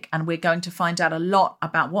authentic, and we're going to find out a lot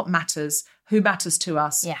about what matters, who matters to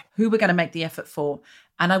us, who we're going to make the effort for.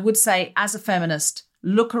 And I would say, as a feminist,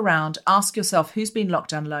 look around, ask yourself who's been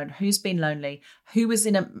locked down alone, who's been lonely, who is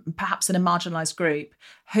perhaps in a marginalised group,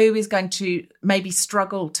 who is going to maybe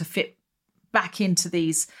struggle to fit back into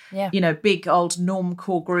these, big old norm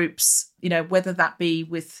core groups, whether that be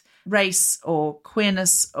with race or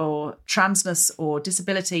queerness or transness or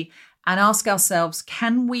disability, and ask ourselves,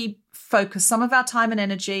 can we focus some of our time and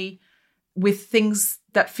energy with things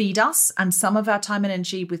that feed us and some of our time and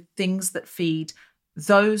energy with things that feed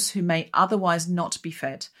those who may otherwise not be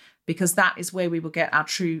fed, because that is where we will get our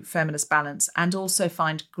true feminist balance and also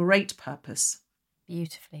find great purpose.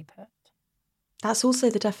 Beautifully put. That's also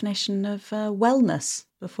the definition of wellness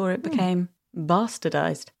before it became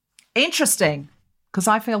bastardized. Interesting, because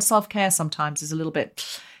I feel self-care sometimes is a little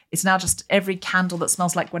bit... It's now just every candle that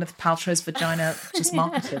smells like Gwyneth Paltrow's vagina just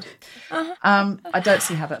marketed. I don't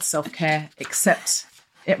see how that's self-care, except...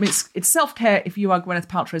 it's self-care if you are Gwyneth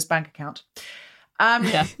Paltrow's bank account.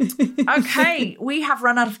 Okay, we have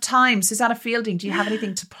run out of time. Susannah Fielding, do you have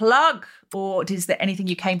anything to plug? Or is there anything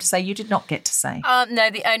you came to say you did not get to say? No,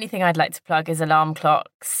 the only thing I'd like to plug is alarm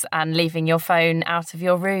clocks and leaving your phone out of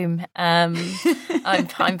your room.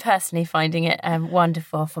 I'm personally finding it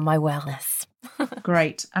wonderful for my wellness.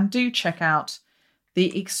 Great. And do check out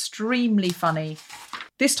the extremely funny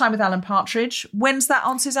this time with Alan Partridge. When's that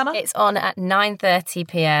on, Susannah? It's on at 9:30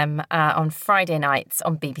 p.m. On Friday nights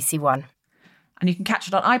on BBC One. And you can catch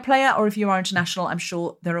it on iPlayer, or if you are international, I'm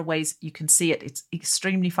sure there are ways you can see it. It's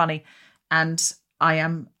extremely funny. And I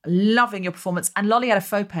am loving your performance. And Lolly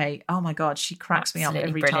Adefope, oh my God, she cracks me up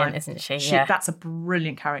every brilliant, time. Isn't she? Yeah. That's a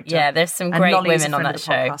brilliant character. Yeah, there's some great women on that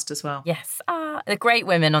show. Podcast as well. Yes, the great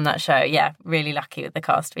women on that show. Yeah, really lucky with the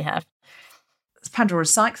cast we have. Pandora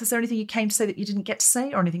Sykes, is there anything you came to say that you didn't get to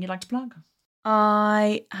say, or anything you'd like to plug?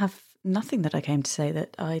 I have nothing that I came to say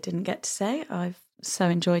that I didn't get to say. I've so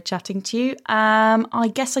enjoyed chatting to you.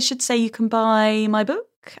 I guess I should say you can buy my book,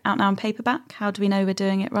 out now in paperback, How Do We Know We're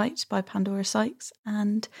Doing It Right, by Pandora Sykes.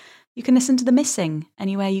 And you can listen to The Missing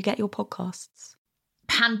anywhere you get your podcasts.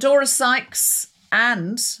 Pandora Sykes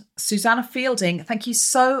and Susannah Fielding, thank you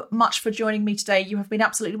so much for joining me today. You have been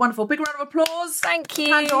absolutely wonderful. Big round of applause. Thank you.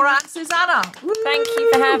 Pandora and Susannah. Woo! Thank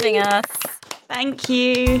you for having us. Thank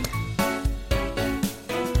you.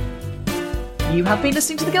 You have been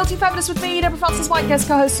listening to The Guilty Feminist with me, Deborah Frances-White, guest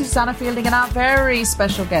co-host Susannah Fielding, and our very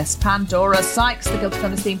special guest, Pandora Sykes. The Guilty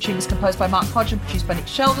Feminist theme tune was composed by Mark Hodge and produced by Nick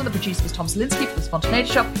Sheldon. The producer was Tom Zielinski for The Spontaneity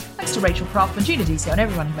Shop. Thanks to Rachel Craftman, Gina Decio, and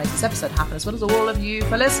everyone who made this episode happen, as well as all of you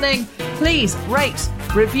for listening. Please rate,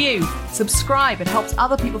 review, subscribe. It helps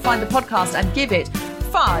other people find the podcast, and give it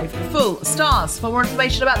 5 full stars. For more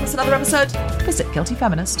information about this and other episodes, visit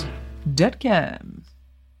guiltyfeminist.com.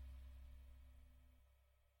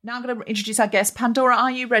 Now I'm going to introduce our guest. Pandora, are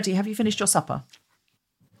you ready? Have you finished your supper?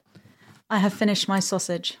 I have finished my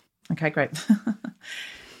sausage. Okay, great.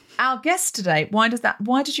 Our guest today, why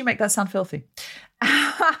did you make that sound filthy?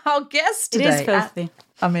 Our guest today. It is filthy.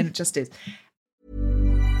 It just is.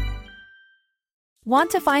 Want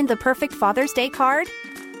to find the perfect Father's Day card?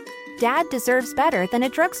 Dad deserves better than a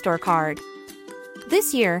drugstore card.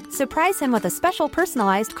 This year, surprise him with a special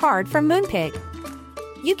personalized card from Moonpig.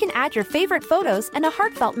 You can add your favorite photos and a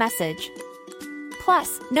heartfelt message.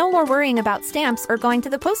 Plus, no more worrying about stamps or going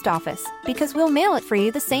to the post office, because we'll mail it for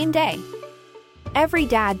you the same day. Every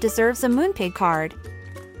dad deserves a Moonpig card.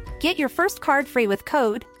 Get your first card free with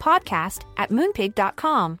code PODCAST at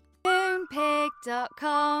moonpig.com.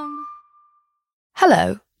 Moonpig.com.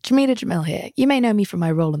 Hello, Jamila Jamil here. You may know me from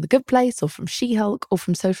my role in The Good Place, or from She-Hulk, or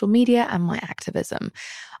from social media and my activism.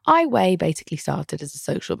 I Weigh basically started as a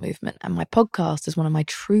social movement, and my podcast is one of my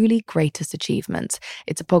truly greatest achievements.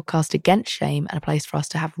 It's a podcast against shame and a place for us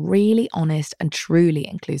to have really honest and truly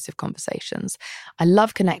inclusive conversations. I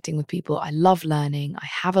love connecting with people. I love learning. I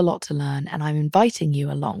have a lot to learn, and I'm inviting you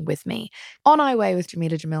along with me. On I Weigh with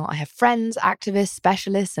Jamila Jamil, I have friends, activists,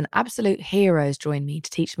 specialists, and absolute heroes join me to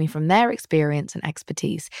teach me from their experience and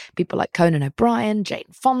expertise. People like Conan O'Brien,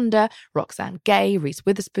 Jane Fonda, Roxane Gay, Reese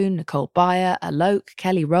Witherspoon, Nicole Byer, Alok,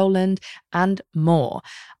 Kelly Rowland, and more.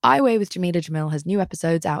 I Weigh with Jamila Jamil has new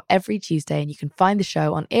episodes out every Tuesday, and you can find the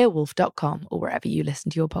show on earwolf.com or wherever you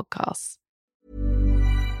listen to your podcasts.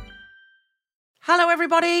 Hello,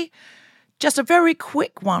 everybody. Just a very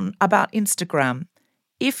quick one about Instagram.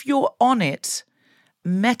 If you're on it,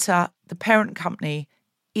 Meta, the parent company,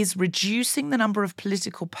 is reducing the number of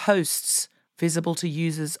political posts visible to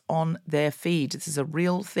users on their feed. This is a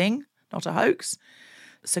real thing, not a hoax.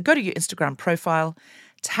 So go to your Instagram profile,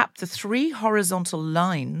 tap the 3 horizontal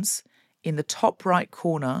lines in the top right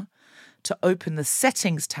corner to open the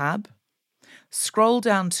Settings tab, scroll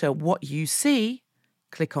down to What You See,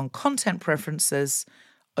 click on Content Preferences,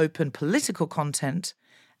 open Political Content,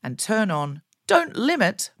 and turn on Don't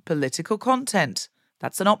Limit Political Content.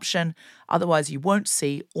 That's an option, otherwise you won't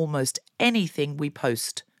see almost anything we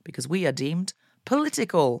post because we are deemed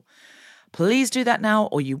political. Please do that now,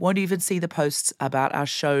 or you won't even see the posts about our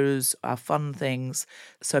shows, our fun things.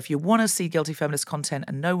 So if you want to see Guilty Feminist content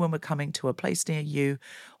and know when we're coming to a place near you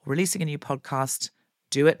or releasing a new podcast,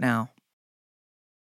 do it now.